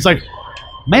something. He's like,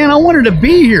 man, I wanted to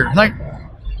be here. I'm like,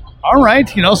 all right,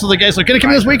 so the guy's like, can I come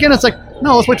in this weekend? It's like,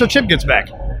 no, let's wait till Chip gets back.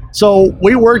 So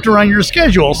we worked around your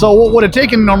schedule. So what would have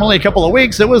taken normally a couple of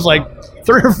weeks, it was like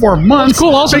 3 or 4 months. That's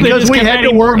cool. Also, because we had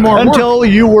to work more until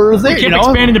you were there. We kept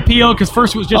expanding the PO because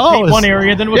first it was just paint one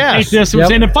area, then it was paint this, and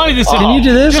then finally they said, "Can you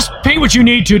do this? Just paint what you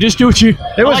need to. Just do what you."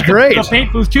 It was great. The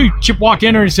paint booth too. Chip walked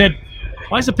in there and said,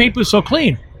 "Why is the paint booth so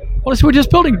clean?" Well, we're just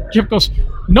building. Chip goes,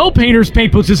 "No painter's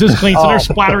paint booth is this clean." So they're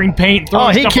splattering paint.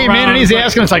 He came in and he's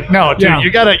asking us like, "No, dude, you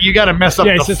gotta mess up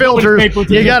the filters.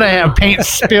 You gotta have paint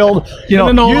spilled.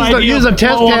 Use a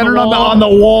test pattern on the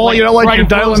wall. Like you're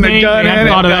dialing the gun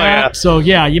in. So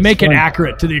you make it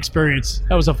accurate to the experience.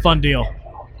 That was a fun deal.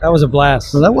 That was a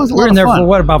blast. Well, that was a lot we were in there of fun.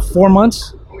 for about 4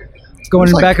 months?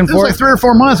 Going back and forth? It was like 3 or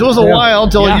 4 months. It was a while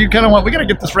until you kind of went, we got to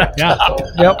get this wrapped up.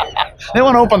 Yep. They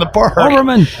want to open the park.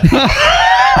 Overman.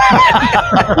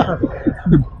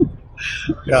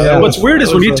 What's weird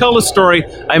is when you tell the story,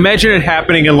 I imagine it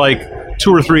happening in like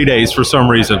 2 or 3 days for some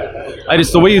reason.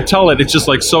 The way you tell it, it's just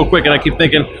like so quick, and I keep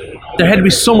thinking, there had to be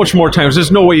so much more time. There's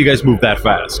no way you guys moved that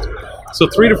fast. So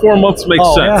 3 to 4 months makes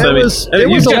sense.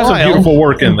 You've got some beautiful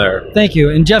work in there. Thank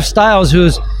you. And Jeff Stiles,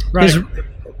 his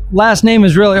last name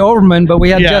is really Overman, but we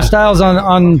had Jeff Stiles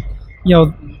on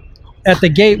at the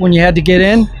gate when you had to get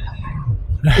in.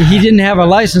 He didn't have a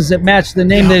license that matched the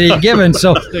name that he'd given.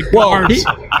 So,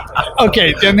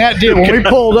 okay, and that did. When we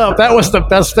pulled up, that was the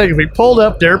best thing. We pulled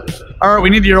up there. All right, we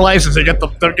need your license. They got the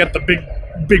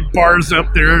big bars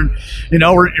up there, and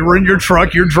we're in your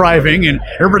truck, you're driving, and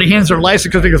everybody hands their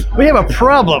license because they goes, we have a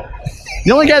problem. The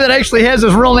only guy that actually has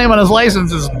his real name on his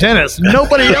license is Dennis.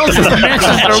 Nobody else is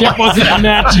Chip wasn't in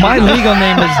that. My legal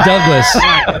name is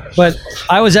Douglas, but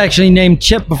I was actually named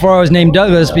Chip before I was named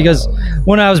Douglas because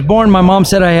when I was born, my mom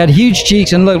said I had huge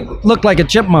cheeks and looked like a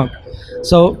chipmunk.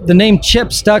 So the name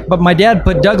Chip stuck, but my dad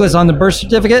put Douglas on the birth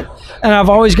certificate, and I've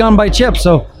always gone by Chip.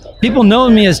 So people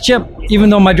know me as Chip, even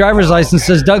though my driver's license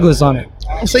says Douglas on it.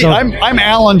 See, I'm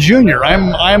Alan Jr.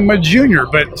 I'm a junior,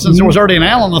 but since there was already an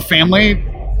Alan in the family,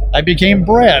 I became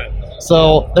Brad.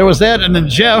 So there was that, and then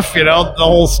Jeff, the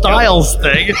whole Styles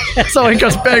thing. So he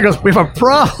goes back and goes, we have a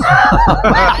problem.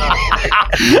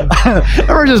 And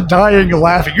we're just dying and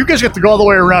laughing. You guys get to go all the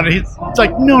way around. And it's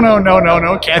like,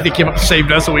 no. Kathy came up and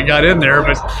saved us, and we got in there.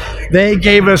 But they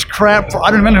gave us crap.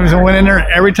 I don't remember. We went in there, and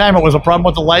every time it was a problem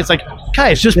with the lights. Like,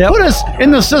 guys, just put us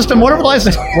in the system, whatever the lights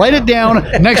is, write it down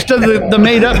next to the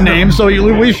made-up name, so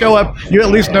we show up, you at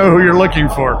least know who you're looking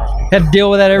for. Had to deal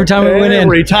with that every time we went in.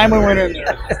 Every time we went in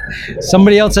there.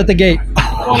 Somebody else at the gate.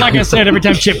 Well, like I said, every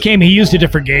time Chip came, he used a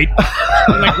different gate.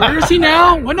 I'm like, where is he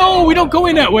now? Well, no, we don't go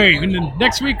in that way. And then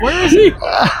next week, where is he?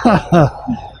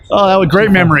 Oh, that was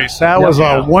great memories. That was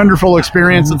a wonderful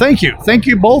experience. And thank you. Thank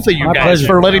you, both of you My guys, pleasure.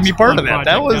 for letting me part of that.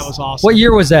 That was awesome. What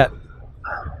year was that?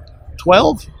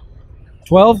 12?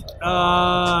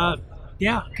 12?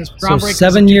 Yeah, because So groundbreaking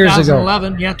 7 years ago.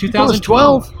 2011. Yeah,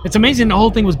 2012. It's amazing. The whole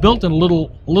thing was built in a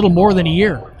little more than a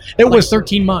year. It Like was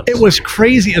 13 months. It was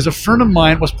crazy. As a friend of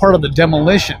mine was part of the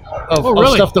demolition of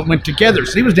stuff that went together.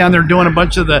 So he was down there doing a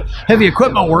bunch of the heavy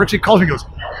equipment works. He calls me and goes,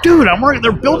 dude, I'm working.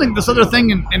 They're building this other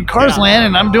thing in Cars Land,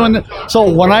 and I'm doing it. So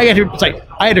when I got here, it's like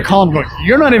I had to call him going,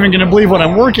 you're not even going to believe what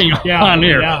I'm working on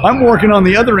here. Yeah. I'm working on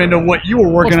the other end of what you were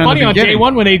working on. Funny, at the on day beginning.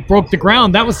 one when they broke the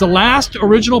ground, that was the last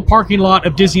original parking lot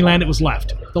of Disneyland that was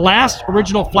left. The last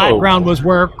original flat ground was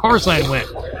where Cars Land went.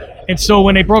 And so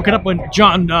when they broke it up, when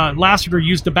John Lasseter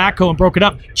used the backhoe and broke it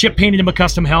up, Chip painted him a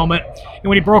custom helmet. And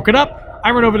when he broke it up,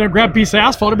 I went over there and grabbed a piece of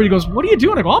asphalt. Everybody goes, what are you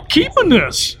doing? I go, I'm keeping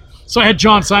this. So I had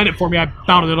John sign it for me. I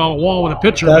mounted it on a wall with a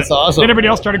picture of it. That's awesome. Then everybody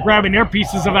else started grabbing their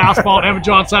pieces of asphalt and having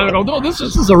John sign it. I go, no, this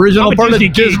is original I'm a part of Disney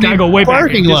geek. Disney I go way back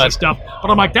parking in Disney lot stuff. But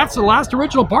I'm like, that's the last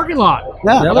original parking lot.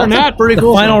 Yeah, Other than that's that, pretty The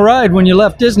cool. final ride when you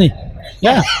left Disney.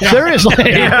 Yeah, seriously.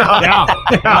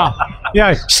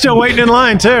 Yeah, still waiting in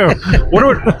line too.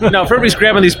 Now, if everybody's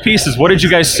grabbing these pieces, what did you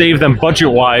guys save them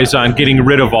budget-wise on getting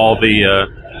rid of all the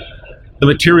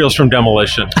materials from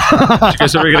demolition? Did you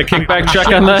guys ever get a kickback check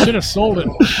on I should that? have sold it.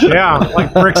 Yeah,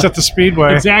 like bricks at the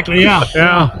Speedway. Exactly, yeah.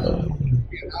 Yeah.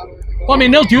 Well, I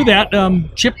mean, they'll do that.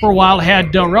 Chip for a while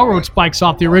had railroad spikes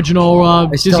off the original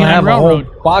I still Disneyland have a whole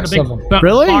Railroad. box A big of them.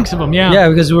 Really? Box of them, yeah. Yeah,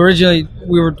 because we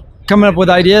were coming up with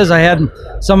ideas. I had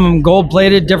some of them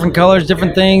gold-plated, different colors,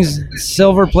 different things,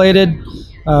 silver-plated,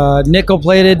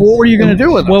 nickel-plated. What were you going to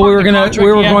do with it? Well, we were contract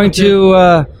going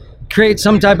to create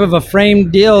some type of a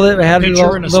framed deal that had a Picture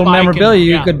little, and a little spike memorabilia. and-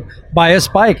 You yeah. could buy a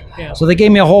spike. Yeah. So they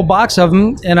gave me a whole box of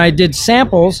them, and I did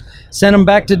samples, sent them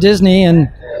back to Disney, and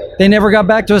they never got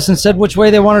back to us and said which way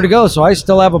they wanted to go. So I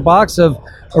still have a box of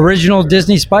original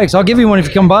Disney spikes. I'll give you one if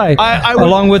you come by, I would-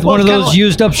 along with well, one of it's kinda those like-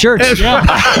 used-up shirts. Yeah. In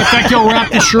fact, you'll wrap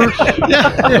the shirt with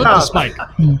the spike.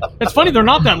 It's funny, they're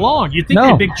not that long. You'd think No.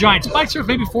 they're big, giant spikes. They're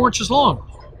maybe 4 inches long.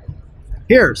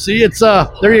 Here, see, it's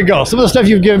there you go. Some of the stuff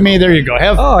you've given me, there you go.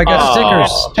 Have Oh, I got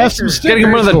stickers. have some stickers. Getting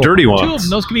one of the dirty 2 of them. ones.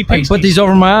 Those can be I can pasty. put these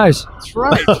over my eyes. That's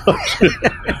right.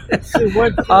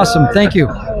 Awesome. Thank you.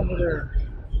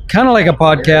 Kind of like a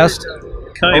podcast.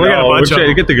 Kind we got a of. bunch We're of trying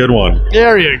to get the good one.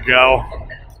 There you go.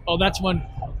 Oh, that's one.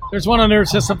 There's one on there that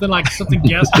says something like something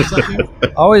guest or something.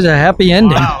 Always a happy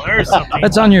ending. Wow, there's something.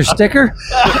 That's on your sticker.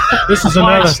 This is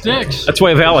Fine another. sticks. That's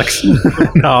why of Alex.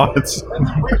 No, it's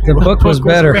The book was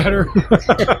better.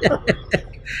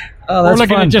 Oh, We're that's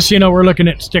looking fun. at just so you know, we're looking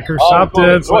at stickers. Top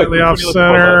dead, slightly Which one off you looking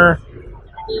for, center.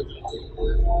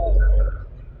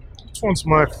 Which one's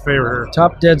my favorite?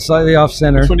 Top dead, slightly off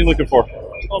center. which one are you looking for?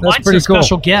 Oh, That's mine pretty says cool.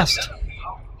 special guest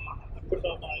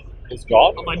It's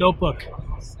gone. on my notebook.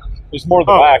 There's more in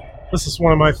the Oh, back. this is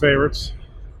one of my favorites.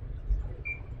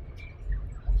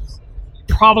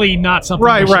 Probably not something.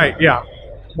 Right, we should- right, yeah.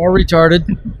 More retarded.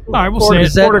 All right, we'll say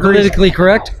Is it. that 4 degrees. politically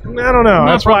correct? I don't know.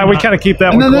 That's why probably we not. kind of keep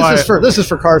that And one then quiet. this is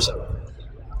for Carson.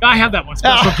 I have that one.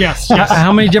 Special guest. H- Yes.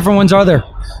 How many different ones are there?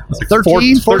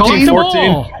 13, 14. Collect them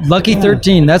all. Lucky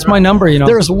 13. That's my number, you know.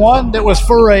 There's one that was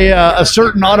for a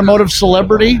certain automotive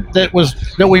celebrity that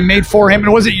we made for him. It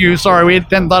wasn't you. Sorry, we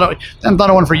hadn't thought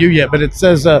of one for you yet. But it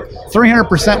says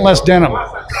 300% less denim.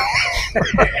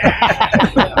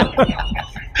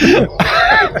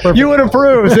 You would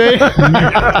approve, see?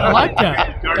 I like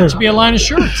that. That should be a line of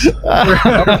shirts.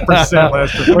 100%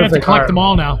 less. We have to collect them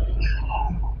all now,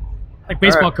 like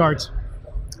baseball cards.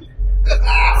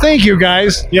 Thank you,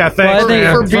 guys. Yeah, Well, thanks. I think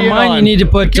man. for for being mine, on. you need to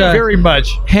put Thank you very much.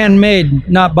 handmade,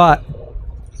 not bought.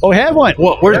 Oh, we have one.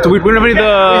 Well, do we have any of the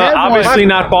have one. obviously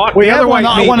not bought? We The have other one,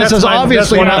 white meat, one that that's says mine.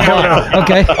 obviously That's not one I bought.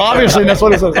 Okay. Obviously, that's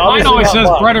what it says. Mine Obviously always not says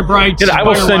bought. brighter brights. I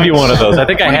will send you one of those. I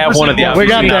think I have one of the 20% We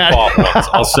got obviously that. not bought ones.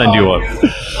 I'll send you one.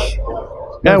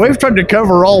 Yeah, we've tried to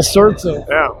cover all sorts of.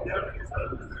 Yeah.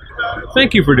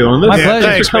 Thank you for doing this. My Yeah, pleasure.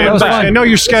 thanks, That man. was fun. I know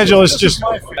your schedule is just.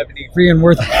 Free and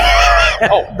worth.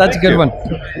 That's a good one.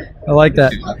 I like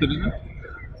that.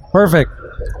 Perfect.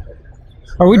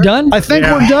 Are we done? I think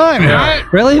Yeah. we're done. Yeah.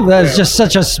 Really? That's just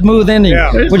such a smooth ending.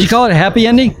 Yeah. Would you call it a happy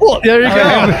ending? Well, there you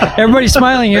go. Everybody's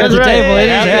smiling here at the That's right. table. It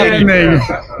is happy. ending.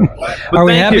 Are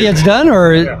we thank happy you. it's done,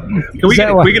 or Can we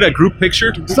get, we get a group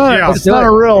picture? It's not, Yeah. it's not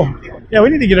a real. Yeah, we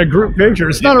need to get a group picture.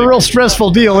 It's not a real stressful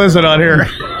deal, is it, on here?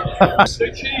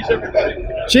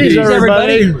 Cheese,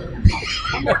 everybody.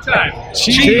 everybody.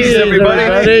 Cheese,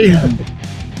 everybody.